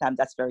even sometimes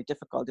that's very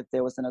difficult if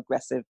there was an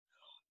aggressive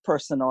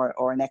person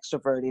or an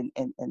extrovert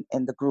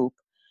in the group.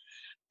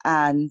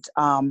 And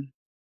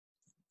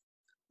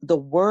the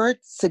word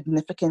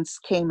significance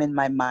came in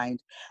my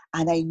mind,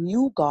 and I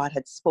knew God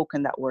had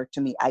spoken that word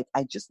to me. I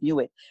just knew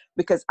it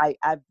because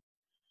I've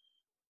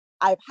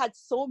had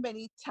so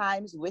many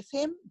times with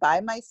him by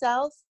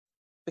myself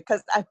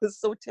because I was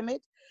so timid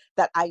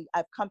that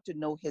I've come to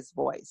know his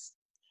voice.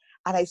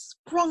 And I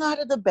sprung out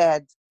of the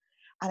bed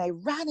and I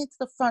ran into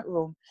the front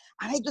room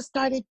and I just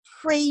started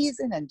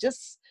praising and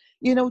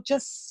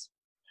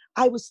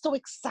I was so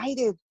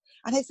excited.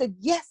 And I said,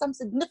 yes, I'm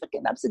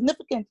significant.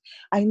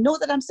 I know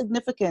that I'm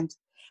significant.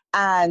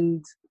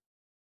 And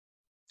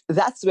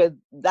that's where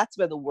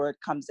the word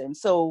comes in.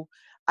 So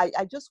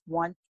I just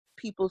want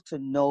people to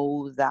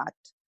know that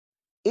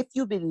if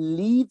you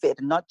believe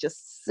it, not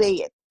just say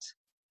it,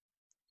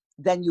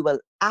 then you will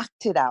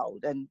act it out,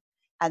 and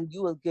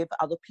you will give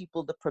other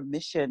people the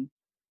permission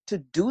to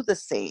do the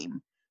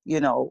same,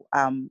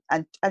 and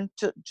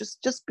to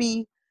just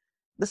be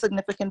the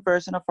significant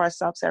version of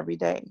ourselves every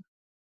day.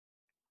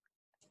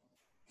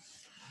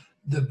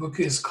 The book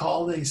is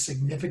called A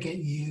Significant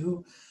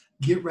You.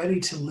 Get ready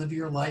to live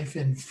your life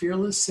in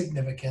fearless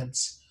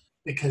significance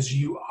because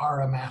you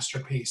are a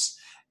masterpiece.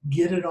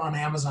 Get it on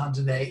Amazon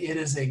today. It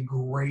is a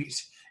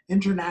great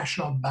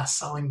international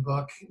best-selling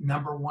book,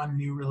 #1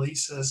 new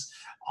releases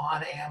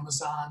on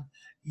Amazon.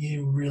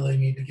 You really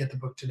need to get the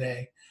book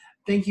today.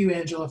 Thank you,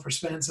 Angela, for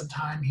spending some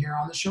time here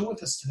on the show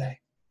with us today.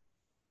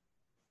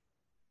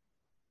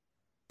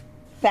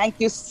 Thank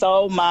you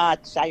so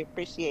much. I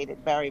appreciate it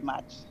very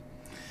much.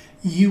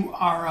 You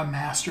are a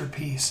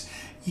masterpiece.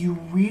 You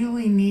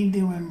really need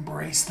to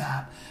embrace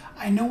that.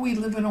 I know we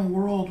live in a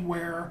world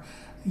where,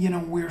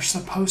 we're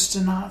supposed to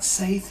not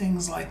say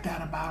things like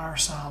that about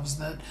ourselves,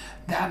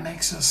 that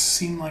makes us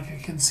seem like a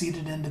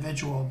conceited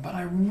individual. But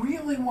I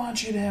really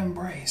want you to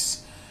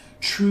embrace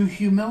true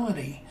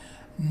humility,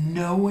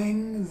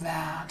 knowing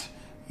that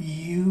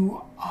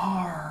you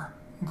are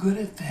good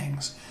at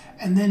things,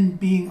 and then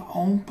being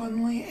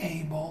openly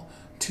able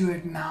to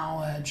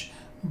acknowledge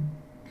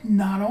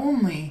not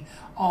only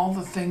all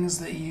the things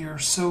that you're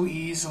so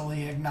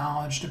easily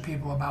acknowledge to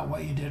people about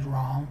what you did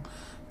wrong,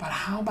 but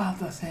how about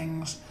the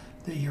things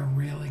that you're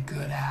really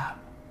good at?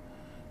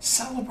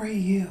 Celebrate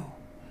you.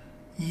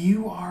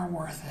 You are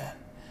worth it.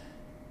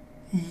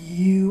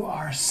 You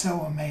are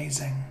so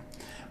amazing.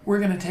 We're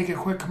going to take a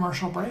quick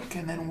commercial break,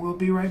 and then we'll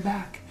be right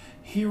back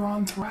here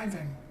on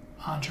Thriving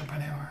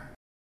Entrepreneur.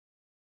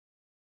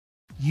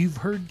 You've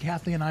heard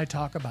Kathy and I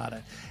talk about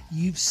it.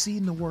 You've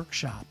seen the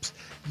workshops.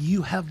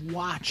 You have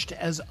watched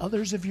as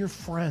others of your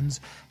friends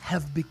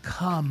have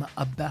become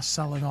a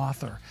best-selling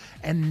author.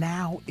 And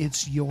now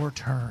it's your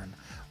turn.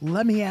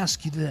 Let me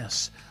ask you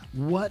this.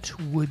 What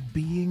would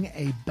being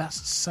a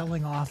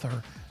best-selling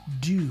author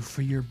do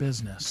for your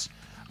business?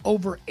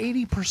 Over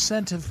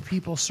 80% of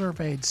people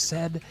surveyed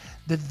said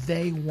that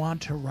they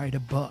want to write a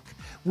book,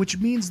 which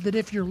means that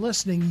if you're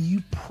listening,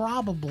 you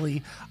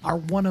probably are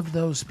one of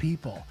those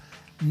people.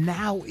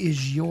 Now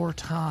is your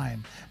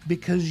time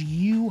because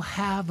you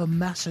have a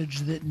message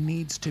that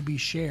needs to be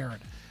shared.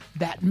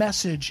 That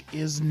message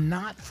is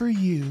not for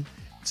you.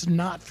 It's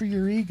not for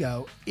your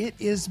ego. It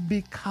is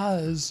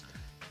because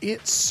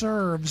it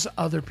serves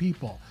other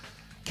people.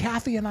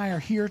 Kathy and I are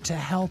here to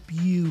help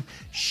you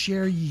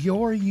share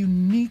your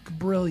unique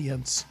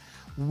brilliance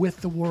with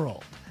the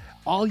world.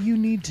 All you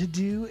need to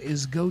do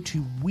is go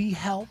to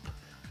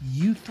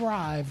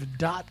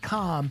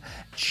wehelpyouthrive.com,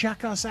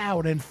 check us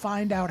out, and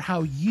find out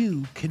how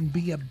you can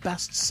be a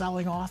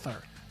best-selling author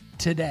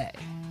today.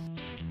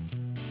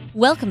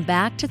 Welcome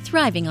back to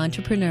Thriving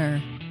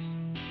Entrepreneur.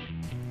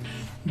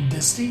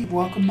 This is Steve.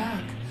 Welcome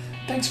back.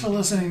 Thanks for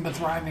listening to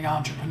Thriving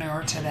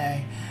Entrepreneur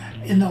today.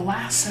 In the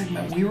last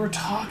segment, we were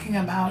talking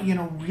about,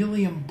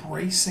 really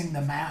embracing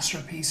the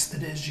masterpiece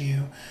that is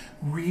you,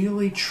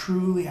 really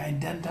truly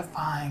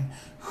identifying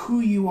who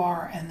you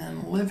are and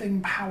then living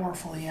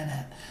powerfully in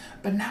it.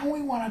 But now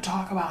we want to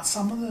talk about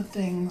some of the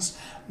things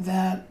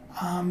that,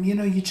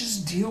 you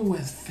just deal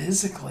with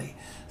physically.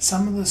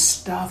 Some of the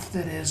stuff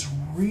that is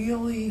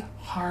really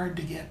hard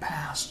to get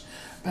past.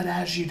 But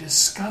as you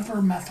discover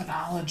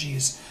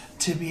methodologies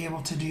to be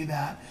able to do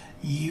that,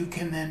 you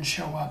can then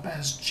show up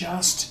as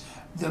just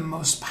the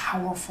most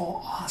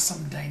powerful,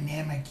 awesome,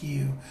 dynamic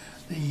you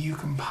that you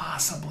can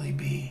possibly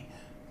be.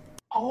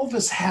 All of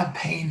us have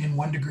pain in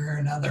one degree or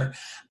another,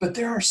 but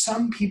there are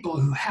some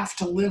people who have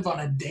to live on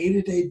a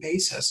day-to-day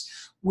basis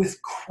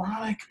with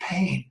chronic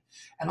pain.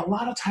 And a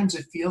lot of times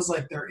it feels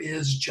like there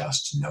is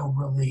just no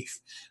relief.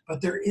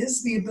 But there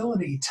is the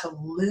ability to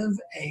live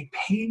a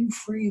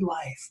pain-free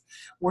life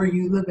where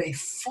you live a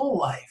full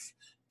life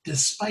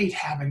despite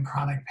having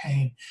chronic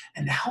pain.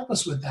 And to help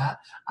us with that,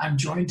 I'm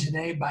joined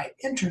today by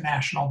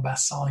international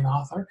best-selling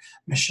author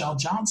Michele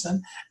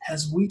Johnson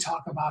as we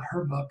talk about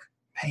her book,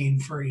 Pain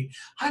Free.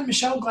 Hi,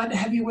 Michele. Glad to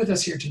have you with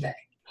us here today.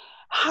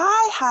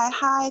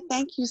 Hi.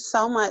 Thank you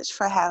so much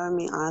for having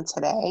me on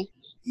today.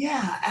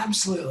 Yeah,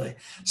 absolutely.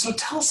 So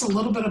tell us a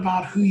little bit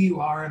about who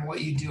you are and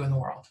what you do in the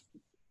world.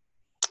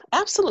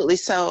 Absolutely.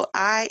 So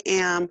I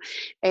am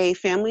a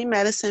family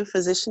medicine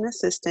physician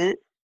assistant,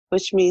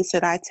 which means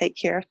that I take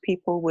care of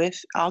people with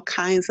all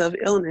kinds of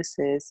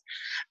illnesses.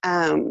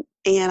 And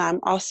I'm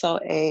also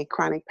a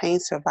chronic pain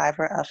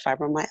survivor of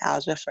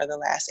fibromyalgia for the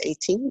last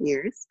 18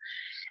 years.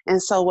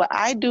 And so what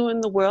I do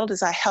in the world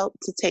is I help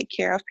to take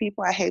care of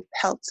people. I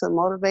help to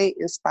motivate,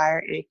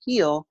 inspire, and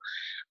heal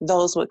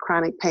those with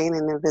chronic pain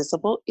and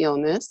invisible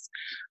illness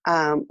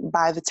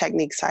by the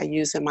techniques I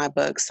use in my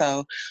book.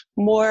 So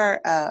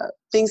more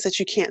things that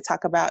you can't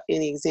talk about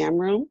in the exam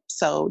room.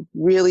 So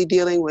really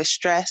dealing with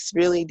stress,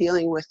 really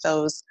dealing with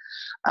those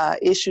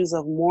issues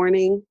of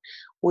mourning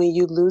when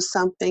you lose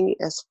something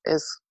is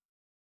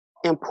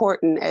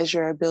important as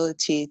your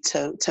ability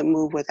to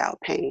move without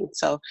pain.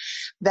 So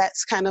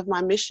that's kind of my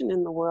mission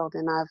in the world,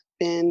 and I've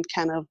been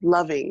kind of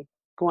loving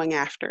going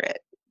after it.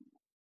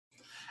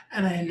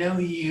 And I know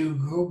you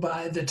go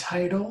by the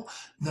title,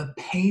 The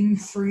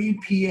Pain-Free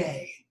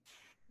PA.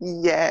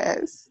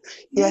 Yes.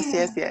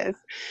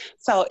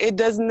 So it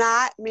does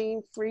not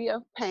mean free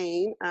of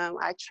pain.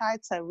 I try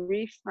to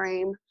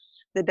reframe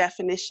the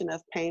definition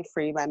of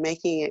pain-free by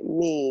making it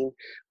mean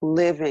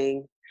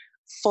living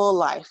full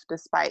life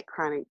despite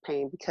chronic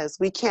pain, because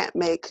we can't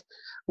make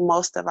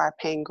most of our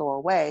pain go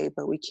away,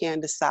 but we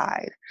can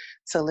decide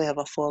to live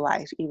a full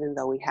life even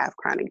though we have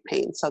chronic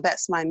pain. So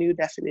that's my new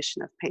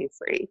definition of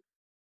pain-free.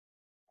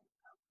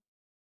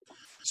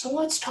 So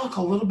let's talk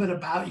a little bit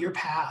about your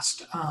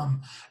past,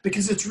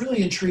 because it's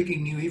really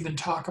intriguing. You even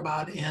talk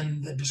about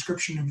in the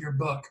description of your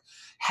book,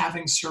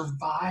 having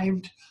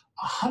survived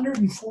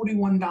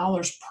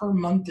 $141 per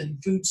month in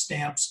food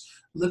stamps,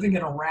 living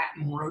in a rat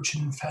and roach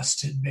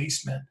infested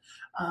basement.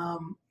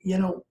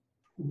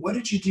 What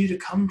did you do to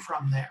come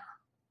from there?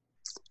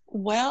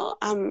 Well,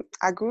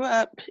 I grew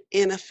up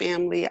in a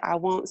family. I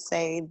won't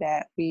say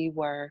that we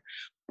were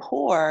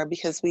poor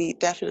because we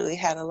definitely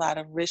had a lot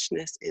of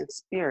richness in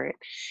spirit.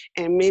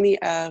 And many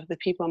of the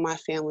people in my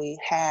family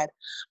had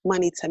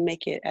money to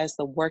make it as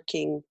the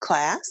working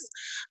class.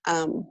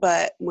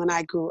 But when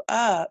I grew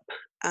up,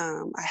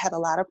 I had a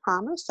lot of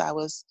promise. I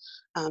was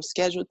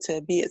scheduled to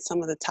be at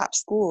some of the top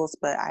schools,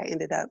 but I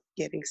ended up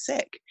getting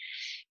sick.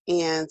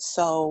 And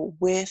so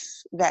with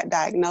that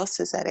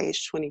diagnosis at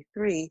age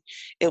 23,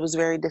 it was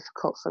very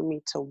difficult for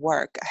me to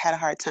work. I had a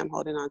hard time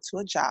holding on to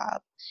a job.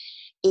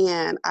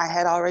 And I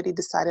had already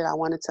decided I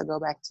wanted to go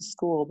back to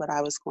school, but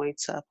I was going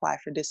to apply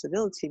for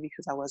disability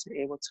because I wasn't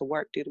able to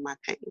work due to my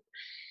pain.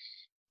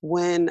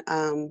 When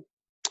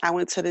I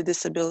went to the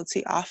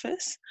disability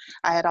office,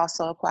 I had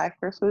also applied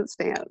for food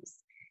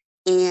stamps.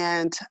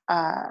 And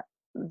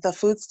the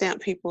food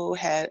stamp people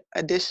had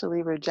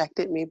additionally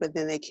rejected me, but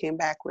then they came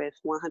back with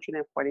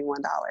 $141,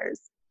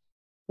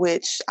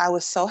 which I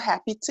was so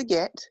happy to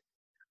get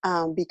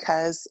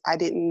because I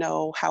didn't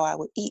know how I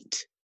would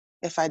eat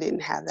if I didn't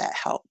have that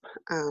help.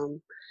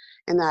 And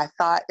then I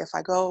thought if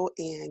I go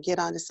and get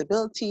on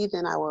disability,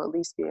 then I will at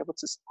least be able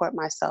to support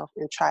myself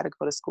and try to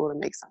go to school and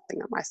make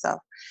something of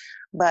myself.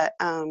 But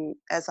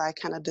as I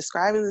kind of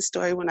described in the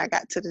story, when I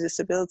got to the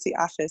disability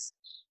office,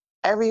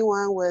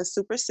 everyone was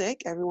super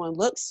sick. Everyone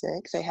looked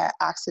sick. They had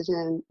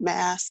oxygen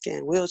masks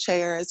and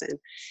wheelchairs. And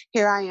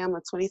here I am, a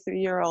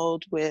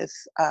 23-year-old with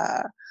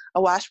a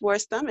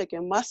washboard stomach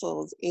and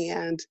muscles.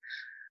 And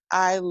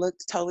I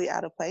looked totally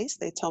out of place.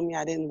 They told me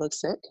I didn't look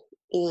sick,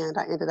 and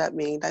I ended up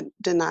being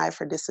denied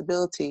for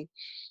disability,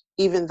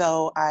 even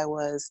though I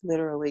was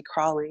literally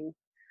crawling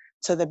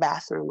to the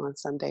bathroom on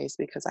some days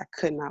because I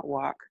could not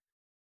walk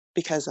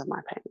because of my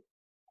pain.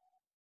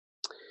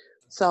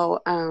 So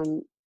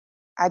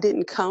I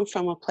didn't come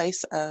from a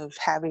place of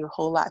having a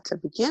whole lot to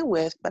begin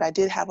with, but I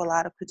did have a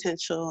lot of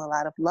potential, a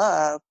lot of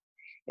love.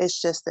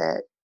 It's just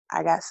that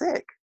I got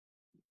sick.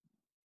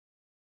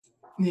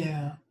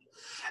 Yeah.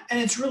 And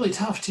it's really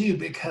tough too,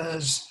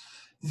 because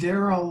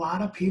there are a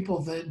lot of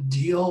people that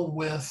deal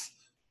with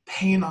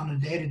pain on a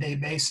day-to-day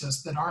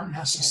basis that aren't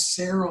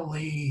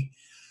necessarily,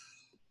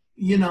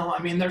 I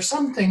mean, there's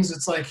some things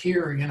it's like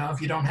here,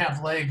 if you don't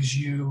have legs,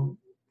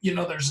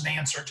 there's an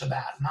answer to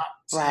that. Not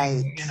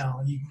Right. saying,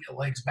 you can get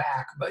legs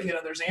back, but,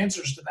 there's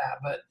answers to that.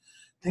 But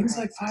things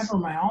Right. like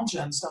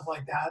fibromyalgia and stuff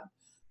like that,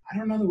 I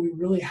don't know that we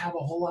really have a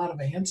whole lot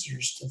of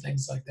answers to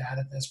things like that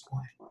at this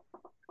point.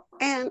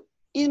 And,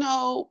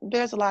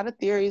 there's a lot of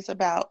theories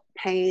about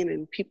pain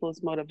and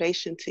people's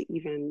motivation to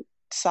even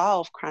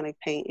solve chronic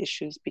pain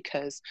issues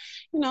because,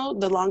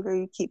 the longer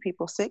you keep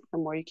people sick, the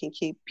more you can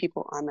keep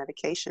people on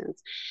medications.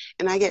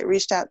 And I get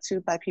reached out to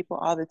by people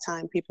all the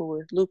time, people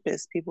with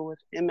lupus, people with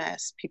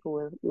MS, people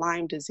with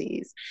Lyme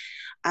disease.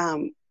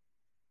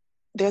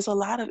 There's a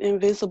lot of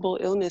invisible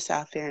illness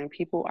out there, and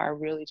people are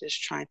really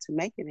just trying to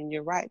make it. And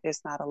you're right,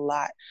 there's not a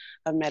lot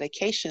of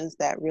medications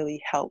that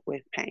really help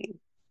with pain.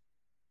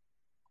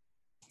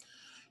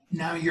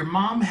 Now, your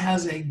mom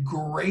has a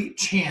great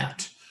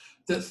chant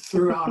that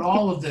throughout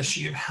all of this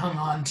you've hung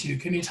on to.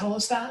 Can you tell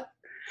us that?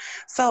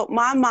 So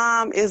my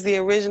mom is the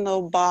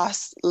original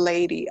boss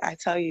lady, I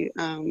tell you,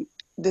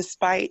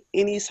 despite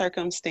any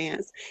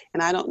circumstance.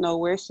 And I don't know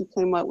where she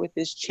came up with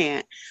this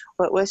chant,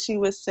 but what she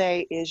would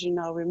say is,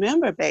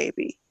 remember,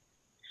 baby,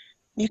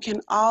 you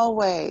can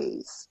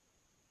always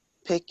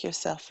pick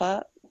yourself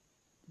up,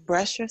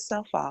 brush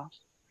yourself off,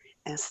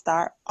 and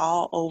start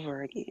all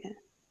over again.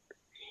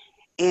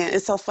 And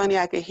it's so funny,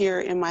 I could hear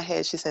it in my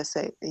head. She said,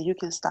 say, you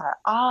can start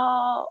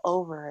all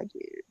over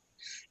again.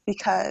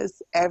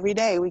 Because every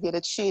day we get a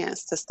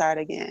chance to start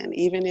again,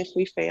 even if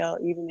we fail,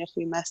 even if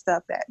we messed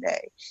up that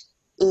day.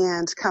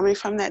 And coming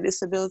from that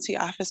disability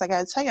office, I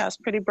got to tell you, I was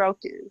pretty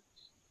broken.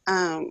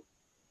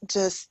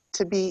 Just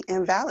to be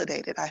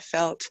invalidated. I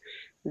felt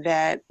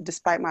that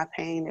despite my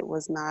pain, it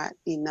was not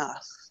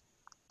enough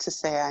to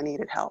say I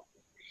needed help.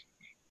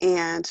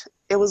 And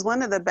it was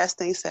one of the best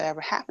things that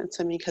ever happened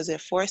to me because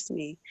it forced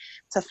me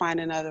to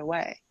find another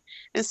way.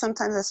 And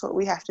sometimes that's what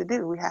we have to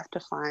do. We have to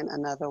find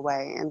another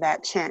way. And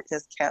that chant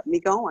just kept me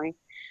going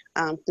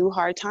through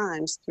hard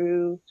times,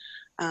 through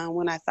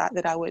when I thought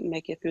that I wouldn't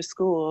make it through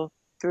school,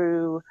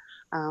 through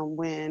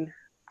when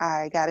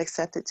I got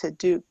accepted to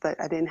Duke, but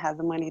I didn't have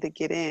the money to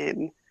get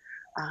in.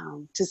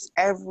 Just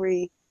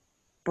every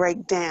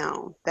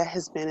breakdown that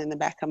has been in the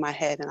back of my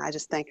head. And I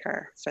just thank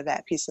her for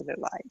that piece of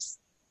advice.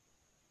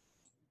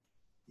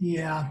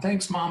 Yeah,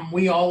 thanks, Mom.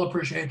 We all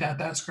appreciate that.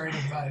 That's great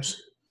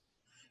advice.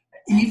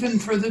 Even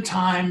for the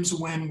times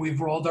when we've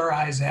rolled our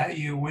eyes at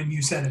you when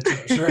you said it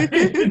to us,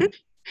 right?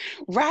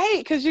 Right,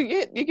 because you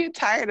get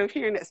tired of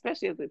hearing it,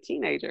 especially as a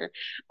teenager,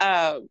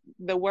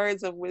 the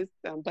words of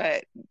wisdom.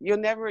 But you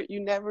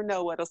never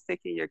know what'll stick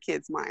in your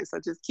kid's mind. So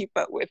just keep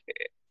up with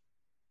it.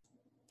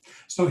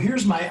 So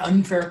here's my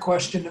unfair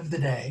question of the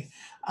day,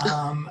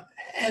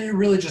 and it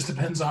really just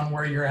depends on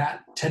where you're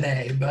at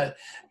today. But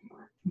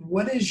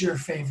what is your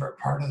favorite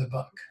part of the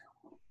book?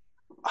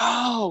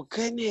 Oh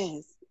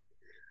goodness.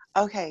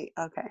 Okay.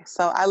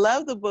 So I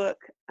love the book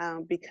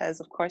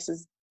because, of course,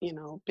 it's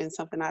been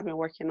something I've been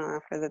working on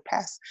for the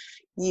past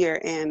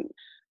year, and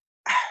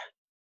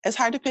it's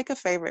hard to pick a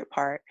favorite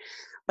part.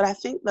 But I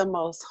think the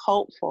most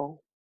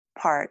hopeful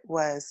part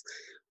was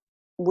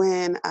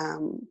when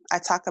I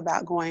talk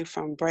about going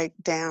from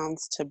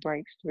breakdowns to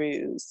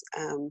breakthroughs.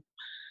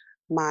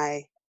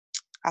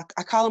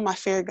 I call them my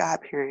fairy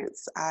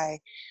godparents. I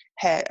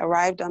had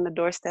arrived on the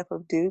doorstep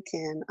of Duke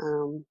and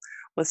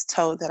was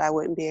told that I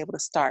wouldn't be able to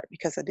start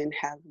because I didn't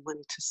have the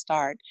money to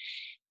start.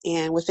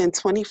 And within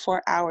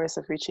 24 hours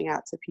of reaching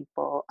out to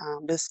people,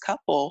 this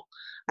couple,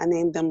 I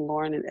named them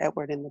Lauren and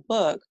Edward in the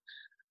book,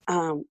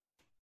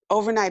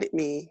 overnighted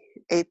me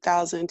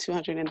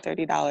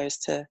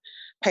 $8,230 to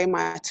pay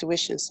my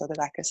tuition so that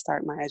I could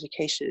start my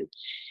education.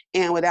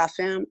 And without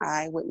them,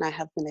 I would not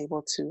have been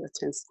able to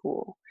attend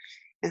school.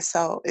 And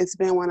so it's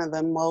been one of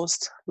the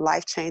most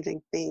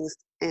life-changing things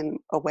in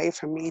a way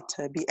for me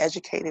to be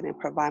educated and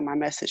provide my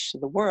message to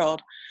the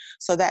world.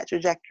 So that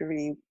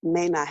trajectory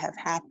may not have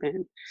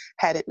happened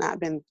had it not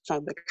been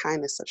from the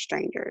kindness of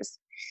strangers.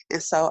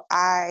 And so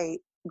I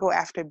go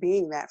after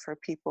being that for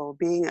people,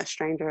 being a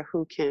stranger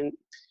who can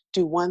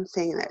do one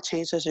thing that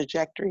changes the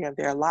trajectory of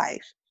their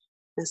life.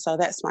 And so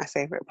that's my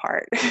favorite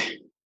part today.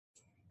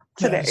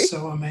 That is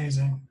so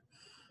amazing.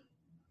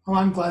 Well,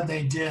 I'm glad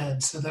they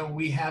did, so that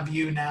we have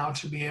you now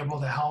to be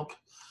able to help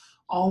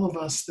all of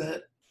us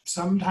that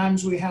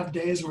sometimes we have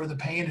days where the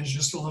pain is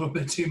just a little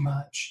bit too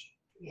much.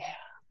 Yeah.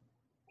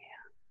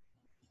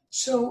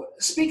 So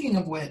speaking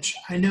of which,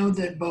 I know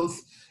that both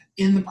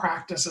in the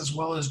practice as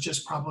well as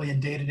just probably in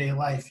day-to-day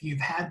life,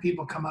 you've had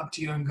people come up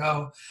to you and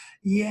go,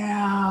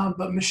 yeah,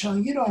 but Michele,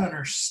 you don't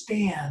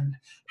understand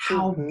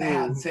how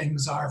bad Mm-hmm.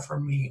 things are for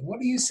me. What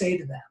do you say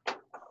to them?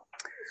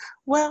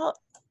 Well,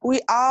 we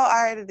all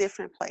are at a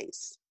different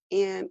place.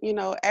 And,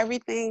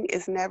 everything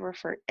is never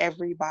for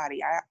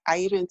everybody. I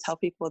even tell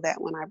people that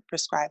when I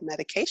prescribe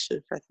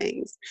medication for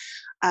things,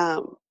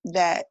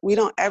 that we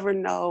don't ever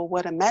know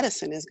what a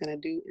medicine is going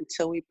to do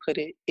until we put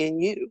it in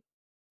you.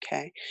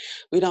 Okay.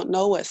 We don't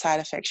know what side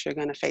effects you're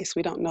going to face.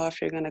 We don't know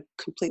if you're going to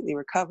completely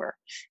recover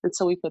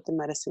until we put the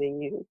medicine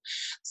in you.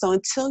 So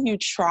until you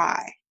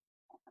try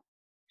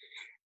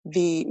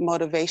the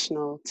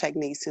motivational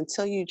techniques,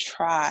 until you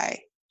try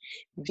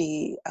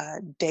the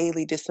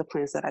daily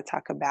disciplines that I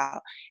talk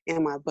about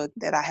in my book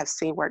that I have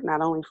seen work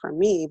not only for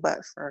me, but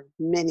for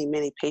many,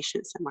 many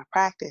patients in my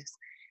practice,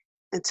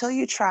 until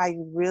you try,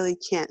 you really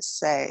can't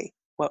say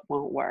what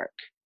won't work.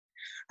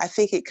 I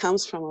think it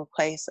comes from a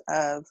place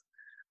of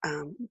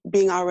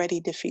being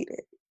already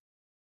defeated.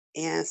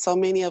 And so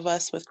many of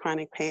us with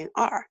chronic pain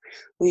are.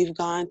 We've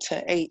gone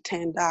to 8,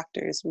 10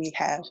 doctors. We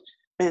have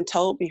been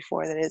told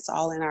before that it's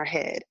all in our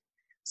head.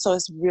 So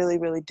it's really,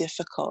 really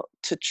difficult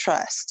to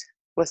trust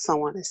what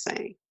someone is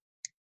saying.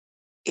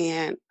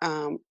 And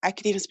I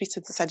could even speak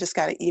to this. I just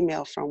got an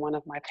email from one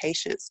of my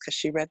patients because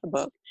she read the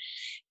book,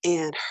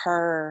 and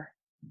her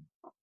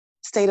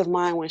state of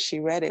mind when she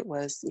read it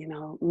was,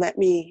 let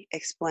me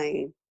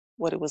explain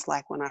what it was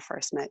like when I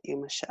first met you,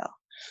 Michele.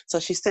 So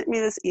she sent me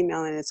this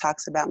email, and it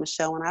talks about,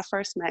 Michele, when I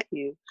first met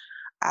you,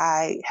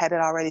 I had it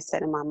already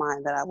set in my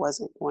mind that I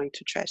wasn't going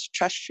to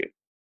trust you.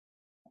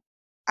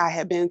 I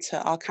had been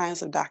to all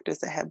kinds of doctors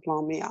that had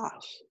blown me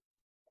off.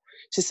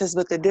 She says,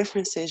 but the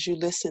difference is you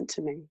listened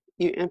to me,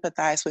 you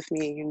empathized with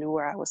me, and you knew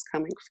where I was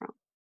coming from.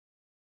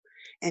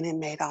 And it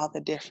made all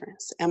the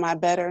difference. Am I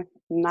better?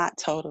 Not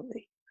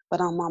totally,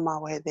 but I'm on my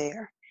way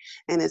there.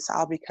 And it's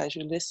all because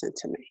you listened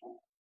to me.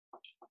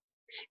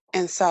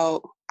 And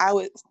so I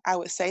would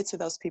say to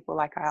those people,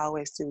 like I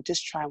always do,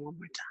 just try one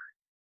more time.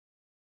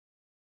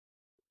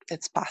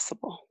 It's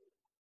possible.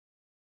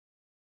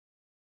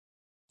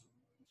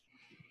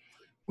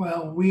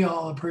 Well, we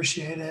all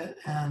appreciate it.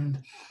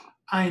 And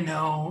I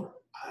know,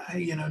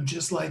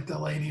 just like the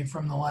lady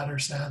from the letter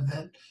said,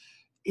 that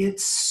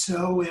it's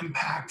so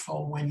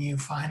impactful when you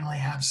finally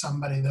have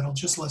somebody that'll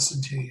just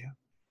listen to you.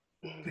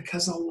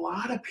 Because a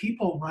lot of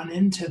people run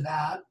into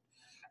that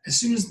as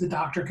soon as the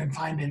doctor can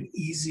find an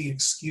easy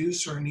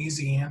excuse or an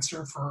easy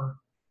answer for,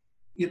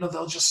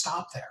 they'll just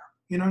stop there.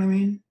 You know what I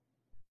mean?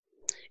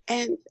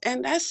 And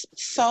that's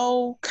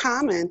so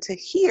common to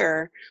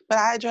hear, but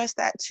I address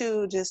that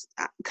too, just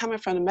coming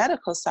from the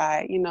medical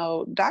side.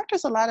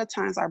 Doctors a lot of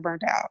times are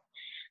burnt out.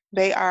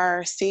 They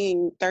are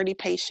seeing 30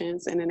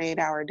 patients in an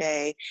 8-hour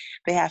day.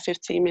 They have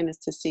 15 minutes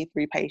to see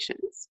 3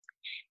 patients.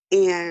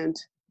 And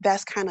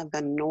that's kind of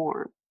the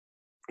norm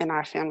in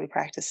our family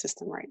practice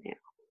system right now.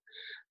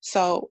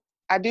 So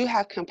I do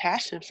have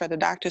compassion for the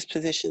doctor's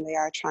position. They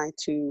are trying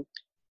to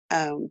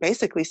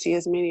basically see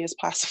as many as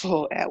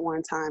possible at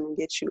one time and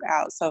get you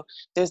out. So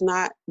the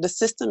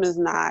system is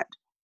not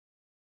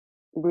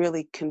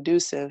really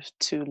conducive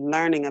to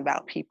learning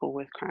about people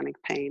with chronic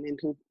pain and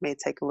who may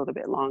take a little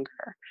bit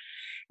longer.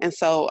 And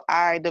so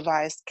I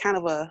devised kind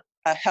of a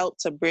help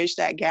to bridge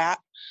that gap.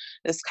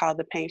 It's called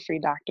the Pain-Free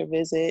Doctor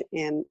Visit.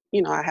 And,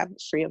 I have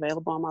it free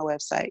available on my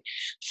website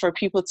for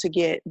people to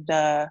get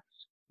the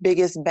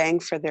biggest bang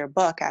for their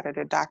buck out of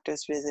their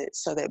doctor's visit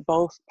so that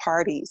both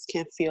parties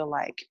can feel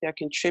like they're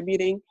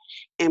contributing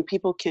and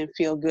people can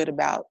feel good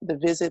about the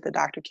visit. The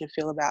doctor can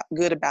feel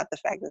good about the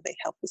fact that they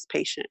helped this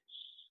patient.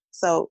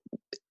 So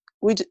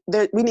we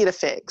need a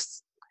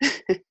fix.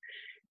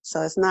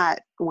 So it's not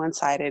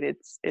one-sided,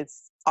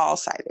 it's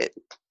all-sided.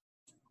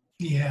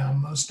 Yeah,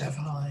 most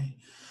definitely.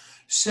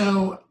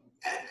 So,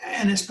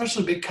 and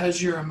especially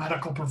because you're a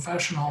medical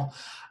professional,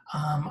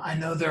 I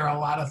know there are a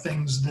lot of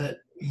things that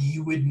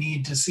you would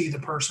need to see the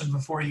person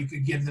before you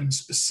could give them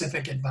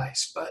specific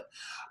advice. But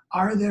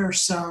are there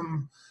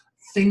some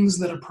things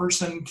that a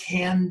person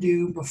can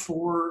do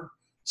before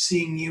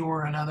seeing you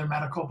or another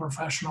medical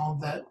professional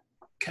that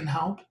can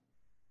help?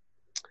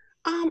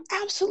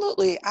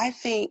 Absolutely. I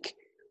think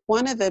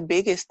one of the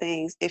biggest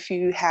things, if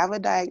you have a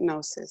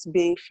diagnosis,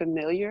 being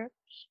familiar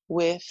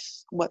with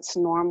what's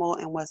normal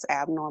and what's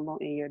abnormal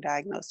in your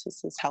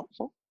diagnosis is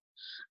helpful.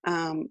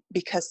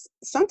 Because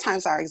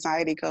sometimes our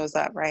anxiety goes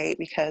up, right?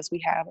 Because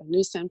we have a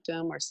new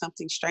symptom or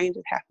something strange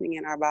is happening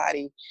in our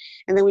body.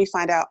 And then we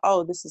find out,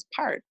 oh, this is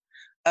part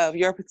of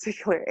your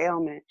particular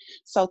ailment.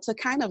 So to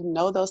kind of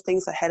know those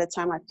things ahead of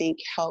time, I think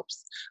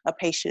helps a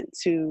patient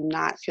to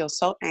not feel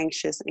so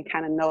anxious and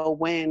kind of know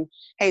when,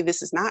 hey,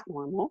 this is not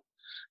normal.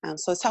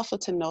 So it's helpful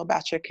to know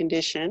about your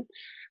condition.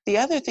 The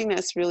other thing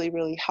that's really,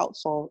 really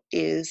helpful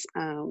is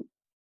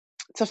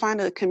to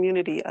find a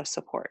community of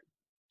support.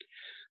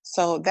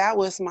 So that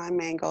was my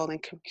main goal in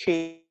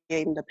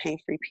creating the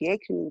Pain-Free PA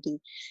community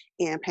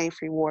and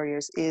Pain-Free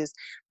Warriors, is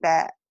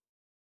that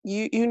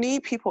you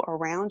need people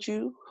around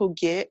you who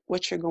get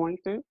what you're going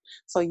through.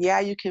 So yeah,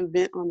 you can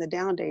vent on the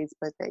down days,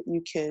 but that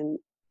you can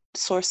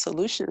source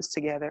solutions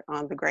together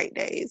on the great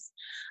days.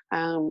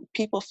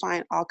 People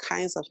find all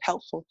kinds of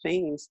helpful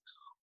things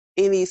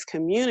in these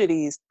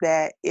communities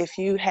that if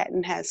you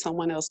hadn't had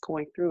someone else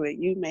going through it,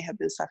 you may have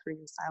been suffering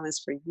in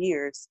silence for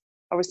years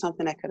over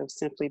something that could have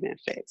simply been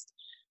fixed.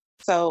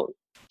 So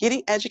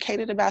getting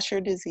educated about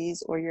your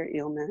disease or your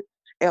ailment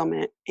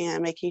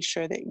and making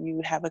sure that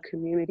you have a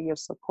community of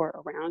support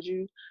around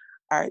you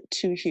are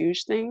two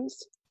huge things.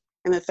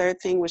 And the third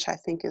thing, which I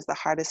think is the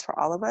hardest for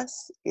all of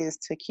us, is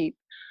to keep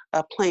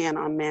a plan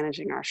on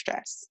managing our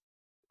stress.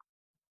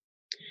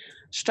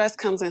 Stress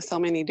comes in so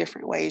many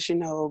different ways.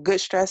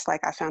 Good stress, like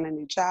I found a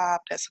new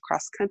job that's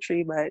across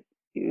country, but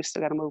you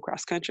still got to move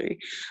across country.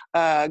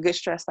 Good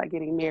stress, like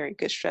getting married,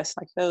 good stress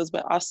like those,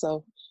 but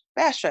also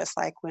bad stress,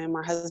 like when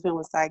my husband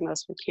was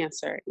diagnosed with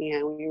cancer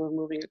and we were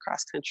moving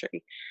across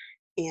country.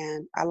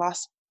 And I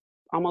lost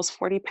almost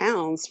 40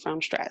 pounds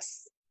from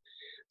stress.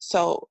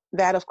 So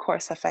that, of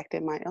course,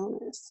 affected my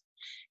illness.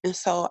 And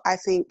so I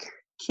think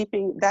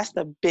that's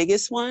the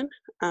biggest one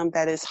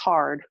that is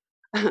hard,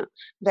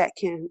 that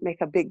can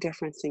make a big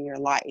difference in your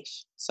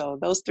life. So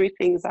those three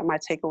things are my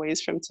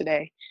takeaways from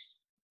today.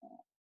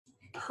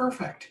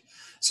 Perfect.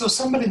 So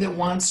somebody that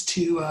wants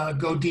to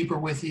go deeper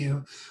with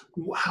you,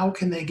 how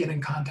can they get in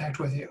contact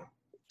with you?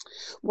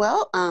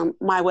 Well,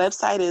 my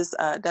website is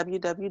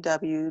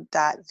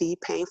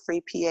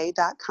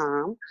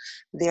www.thepainfreepa.com.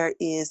 There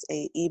is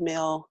an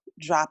email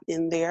drop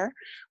in there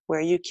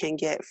where you can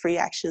get free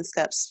action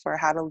steps for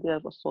how to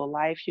live a full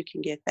life. You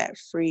can get that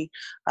free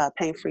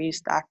pain-free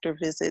doctor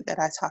visit that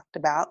I talked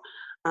about.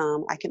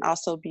 I can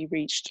also be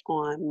reached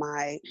on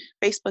my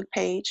Facebook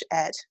page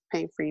at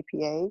Pain-Free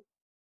PA,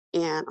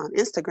 and on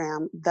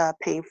Instagram, the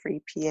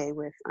Pain-Free PA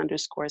with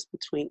underscores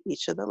between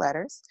each of the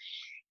letters.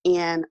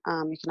 And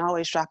you can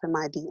always drop in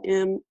my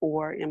DM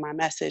or in my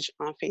message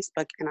on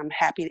Facebook, and I'm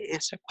happy to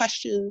answer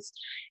questions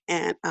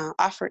and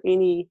offer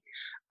any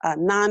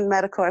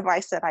non-medical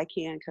advice that I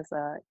can, because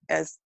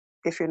as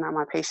if you're not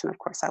my patient, of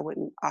course, I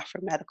wouldn't offer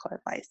medical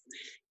advice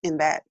in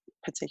that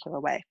particular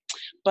way.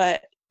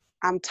 But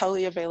I'm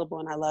totally available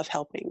and I love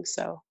helping.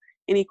 So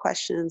any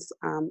questions,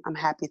 I'm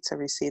happy to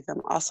receive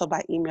them. Also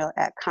by email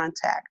at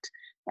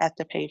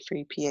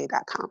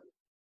contact@thepainfreepa.com.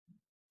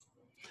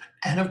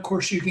 And of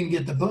course, you can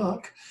get the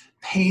book,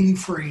 Pain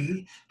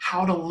Free,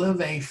 How to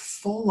Live a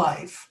Full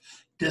Life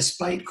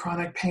Despite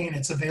Chronic Pain.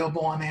 It's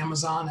available on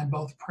Amazon in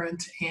both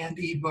print and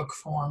ebook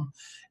form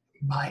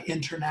by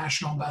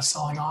international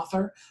bestselling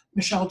author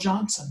Michele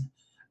Johnson.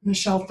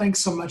 Michele, thanks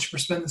so much for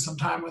spending some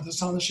time with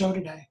us on the show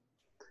today.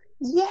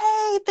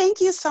 Yay! Thank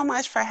you so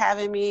much for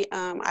having me.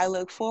 I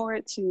look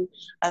forward to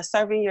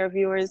serving your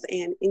viewers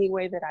in any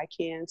way that I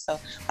can. So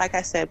like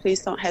I said,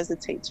 please don't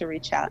hesitate to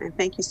reach out. And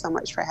thank you so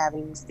much for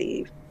having me,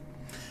 Steve.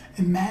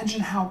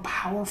 Imagine how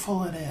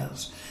powerful it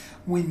is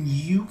when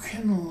you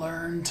can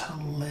learn to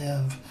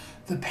live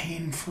the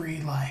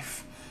pain-free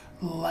life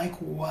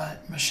like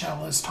what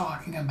Michele is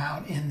talking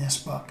about in this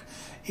book.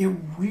 It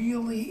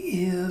really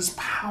is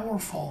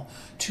powerful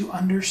to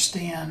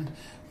understand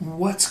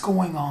what's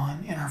going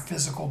on in our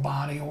physical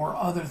body or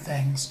other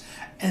things,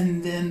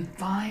 and then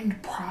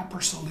find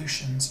proper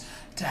solutions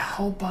to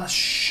help us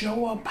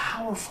show up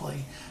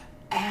powerfully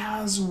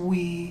as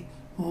we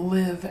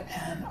live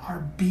and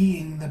are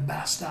being the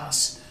best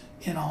us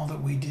in all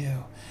that we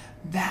do.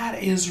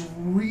 That is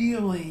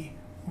really,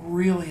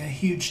 really a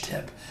huge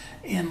tip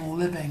in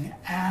living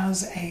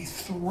as a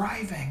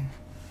thriving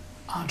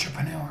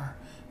entrepreneur.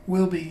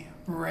 We'll be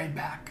right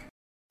back.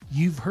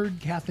 You've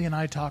heard Kathy and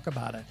I talk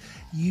about it.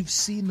 You've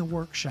seen the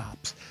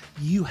workshops.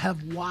 You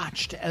have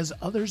watched as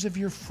others of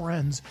your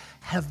friends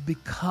have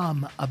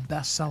become a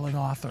best-selling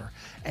author.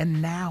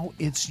 And now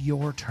it's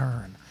your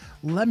turn.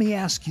 Let me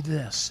ask you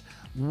this.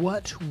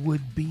 What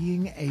would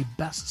being a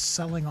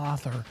best-selling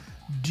author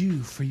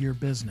do for your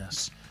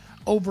business?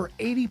 Over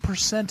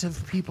 80%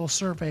 of people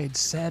surveyed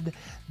said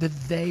that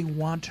they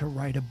want to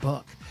write a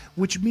book,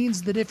 which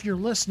means that if you're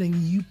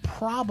listening, you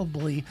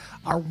probably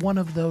are one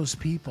of those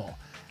people.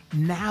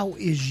 Now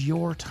is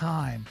your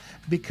time,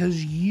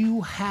 because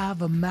you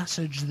have a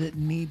message that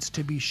needs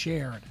to be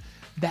shared.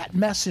 That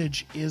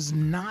message is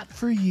not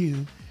for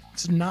you.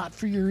 It's not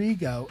for your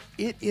ego.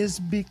 It is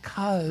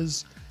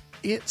because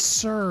it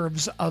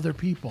serves other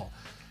people.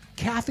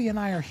 Kathy and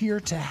I are here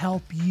to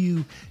help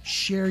you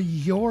share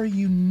your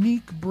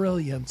unique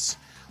brilliance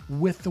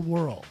with the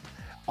world.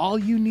 All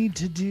you need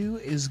to do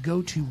is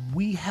go to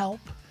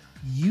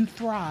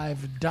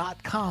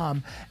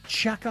WeHelpYouThrive.com,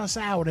 check us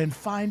out, and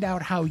find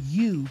out how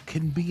you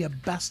can be a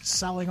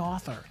best-selling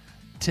author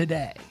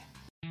today.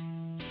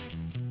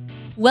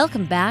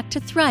 Welcome back to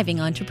Thriving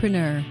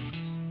Entrepreneur.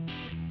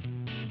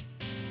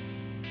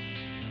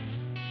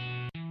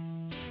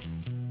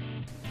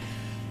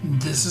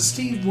 This is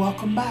Steve.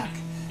 Welcome back.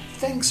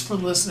 Thanks for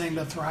listening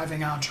to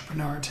Thriving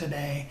Entrepreneur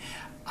today.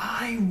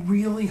 I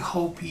really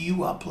hope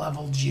you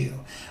up-leveled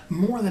you.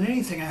 More than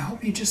anything, I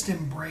hope you just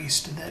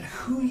embraced that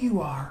who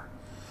you are,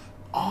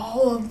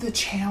 all of the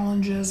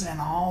challenges and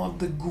all of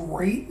the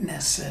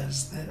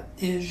greatnesses that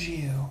is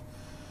you,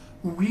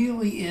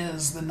 really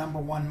is the number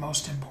one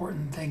most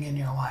important thing in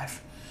your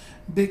life.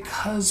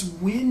 Because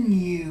when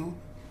you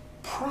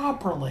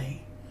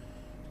properly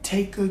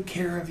take good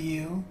care of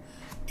you,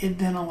 it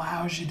then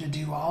allows you to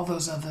do all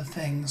those other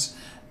things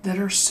that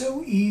are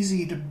so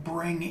easy to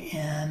bring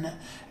in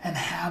and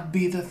have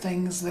be the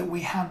things that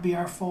we have be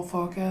our full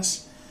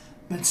focus.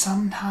 But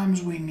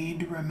sometimes we need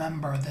to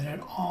remember that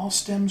it all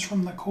stems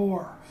from the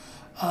core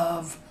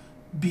of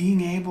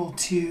being able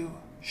to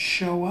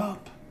show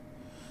up,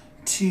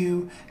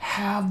 to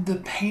have the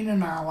pain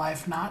in our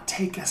life not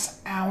take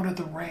us out of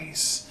the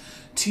race,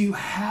 to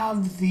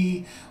have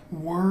the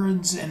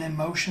words and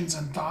emotions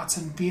and thoughts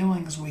and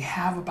feelings we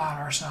have about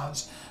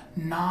ourselves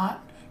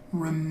not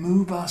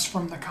remove us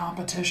from the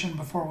competition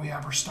before we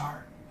ever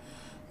start.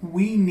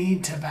 We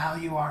need to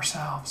value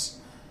ourselves.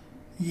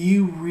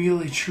 You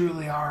really,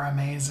 truly are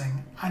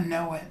amazing. I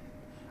know it.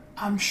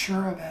 I'm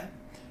sure of it.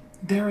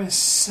 There is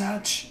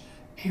such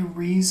a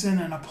reason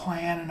and a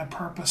plan and a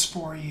purpose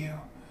for you.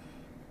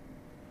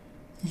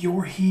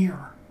 You're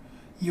here.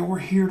 You're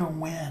here to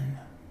win.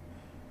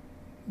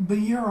 But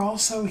you're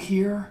also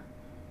here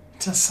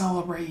to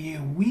celebrate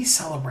you. We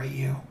celebrate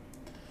you.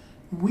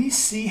 We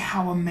see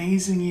how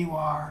amazing you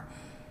are.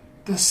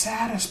 The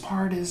saddest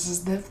part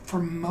is that for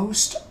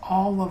most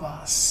all of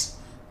us,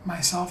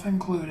 myself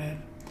included,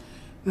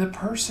 the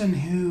person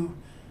who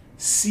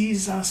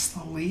sees us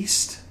the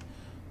least,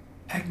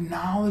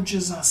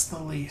 acknowledges us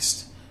the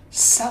least,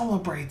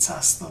 celebrates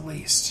us the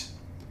least,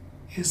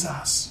 is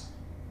us.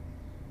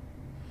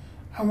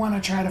 I want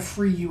to try to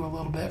free you a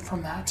little bit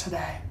from that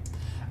today.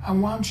 I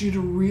want you to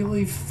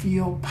really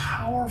feel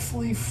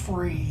powerfully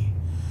free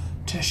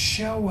to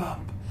show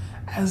up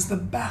as the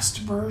best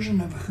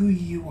version of who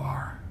you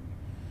are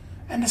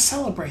and to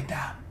celebrate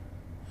that.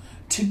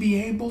 To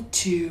be able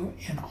to,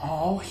 in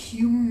all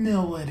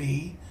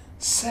humility,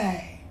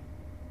 say,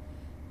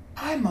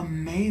 I'm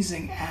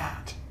amazing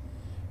at,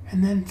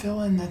 and then fill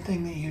in the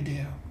thing that you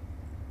do.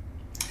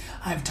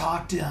 I've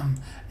talked in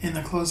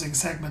the closing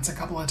segments a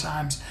couple of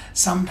times.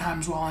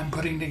 Sometimes while I'm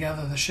putting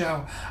together the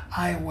show,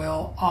 I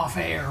will, off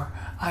air,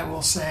 I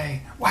will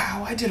say,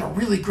 wow, I did a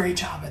really great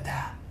job at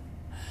that.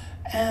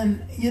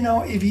 And,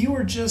 if you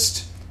were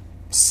just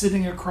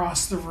sitting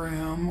across the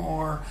room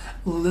or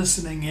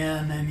listening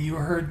in and you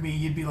heard me,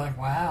 you'd be like,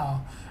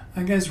 wow,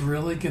 that guy's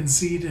really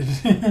conceited.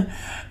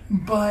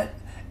 But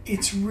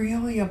it's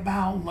really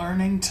about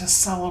learning to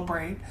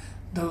celebrate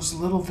those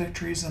little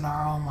victories in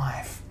our own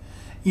life.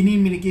 You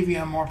need me to give you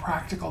a more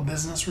practical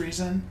business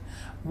reason?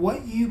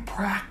 What you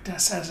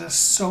practice as a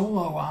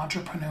solo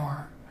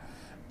entrepreneur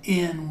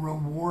in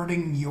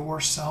rewarding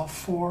yourself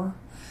for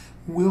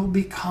will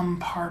become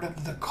part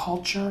of the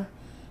culture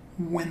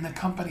when the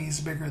company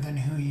is bigger than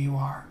who you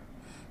are,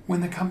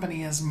 when the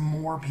company is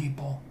more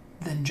people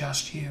than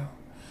just you.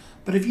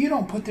 But if you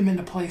don't put them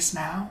into place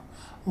now,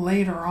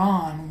 later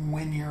on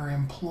when your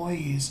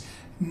employees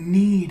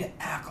need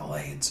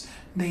accolades,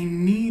 they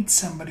need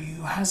somebody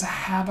who has a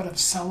habit of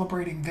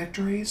celebrating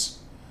victories,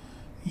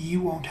 you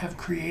won't have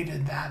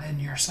created that in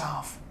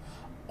yourself.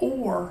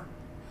 Or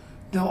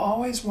they'll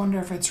always wonder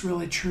if it's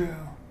really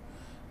true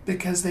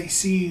because they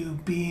see you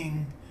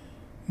being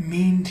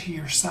mean to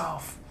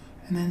yourself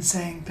and then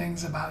saying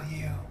things about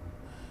you.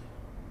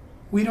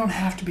 We don't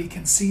have to be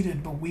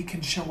conceited, but we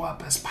can show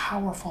up as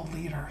powerful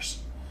leaders.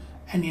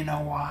 And you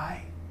know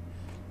why?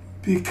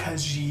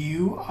 Because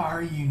you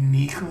are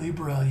uniquely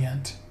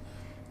brilliant.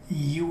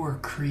 You were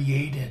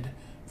created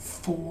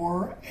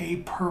for a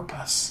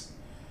purpose,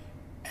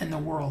 and the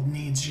world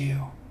needs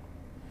you.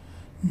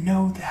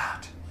 Know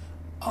that.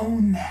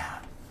 Own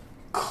that.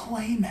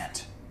 Claim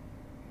it.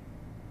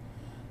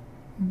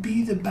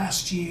 Be the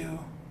best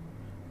you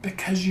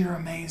because you're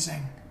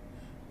amazing,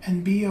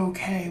 and be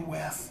okay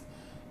with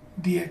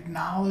the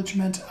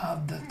acknowledgement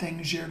of the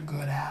things you're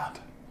good at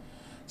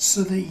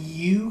so that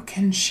you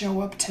can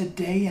show up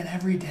today and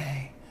every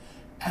day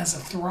as a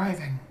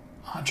thriving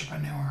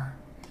entrepreneur.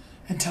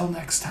 Until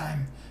next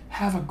time,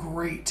 have a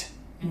great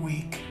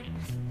week.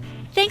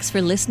 Thanks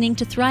for listening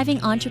to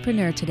Thriving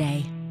Entrepreneur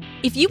today.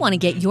 If you want to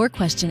get your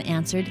question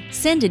answered,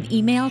 send an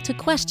email to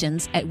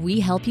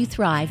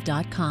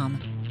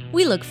questions@wehelpyouthrive.com.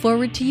 We look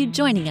forward to you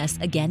joining us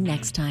again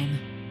next time.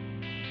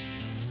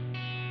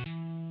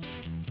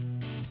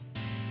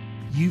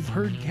 You've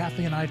heard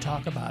Kathy and I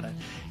talk about it.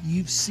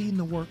 You've seen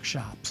the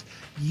workshops.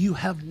 You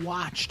have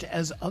watched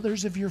as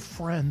others of your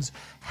friends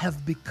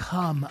have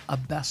become a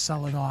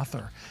best-selling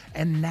author.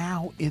 And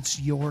now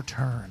it's your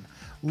turn.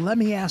 Let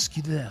me ask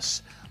you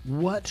this.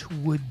 What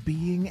would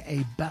being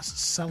a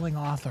best-selling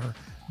author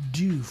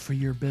do for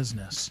your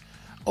business?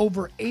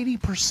 Over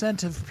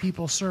 80% of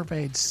people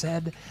surveyed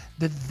said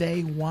that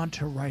they want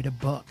to write a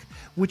book,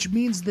 which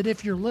means that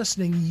if you're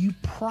listening, you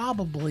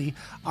probably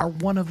are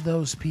one of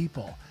those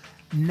people.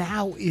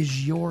 Now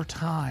is your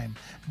time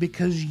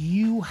because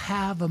you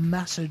have a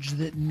message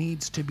that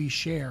needs to be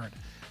shared.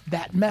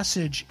 That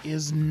message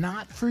is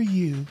not for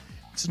you.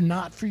 It's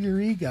not for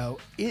your ego.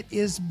 It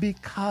is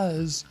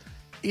because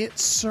it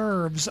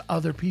serves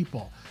other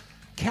people.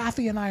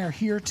 Kathy and I are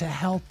here to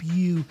help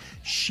you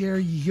share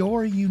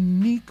your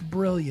unique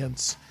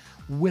brilliance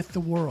with the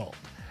world.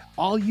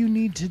 All you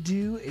need to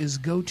do is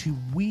go to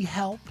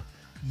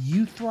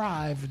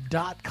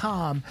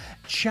WeHelpYouThrive.com,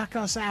 check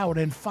us out,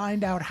 and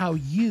find out how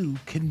you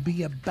can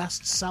be a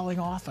best-selling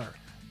author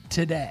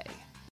today.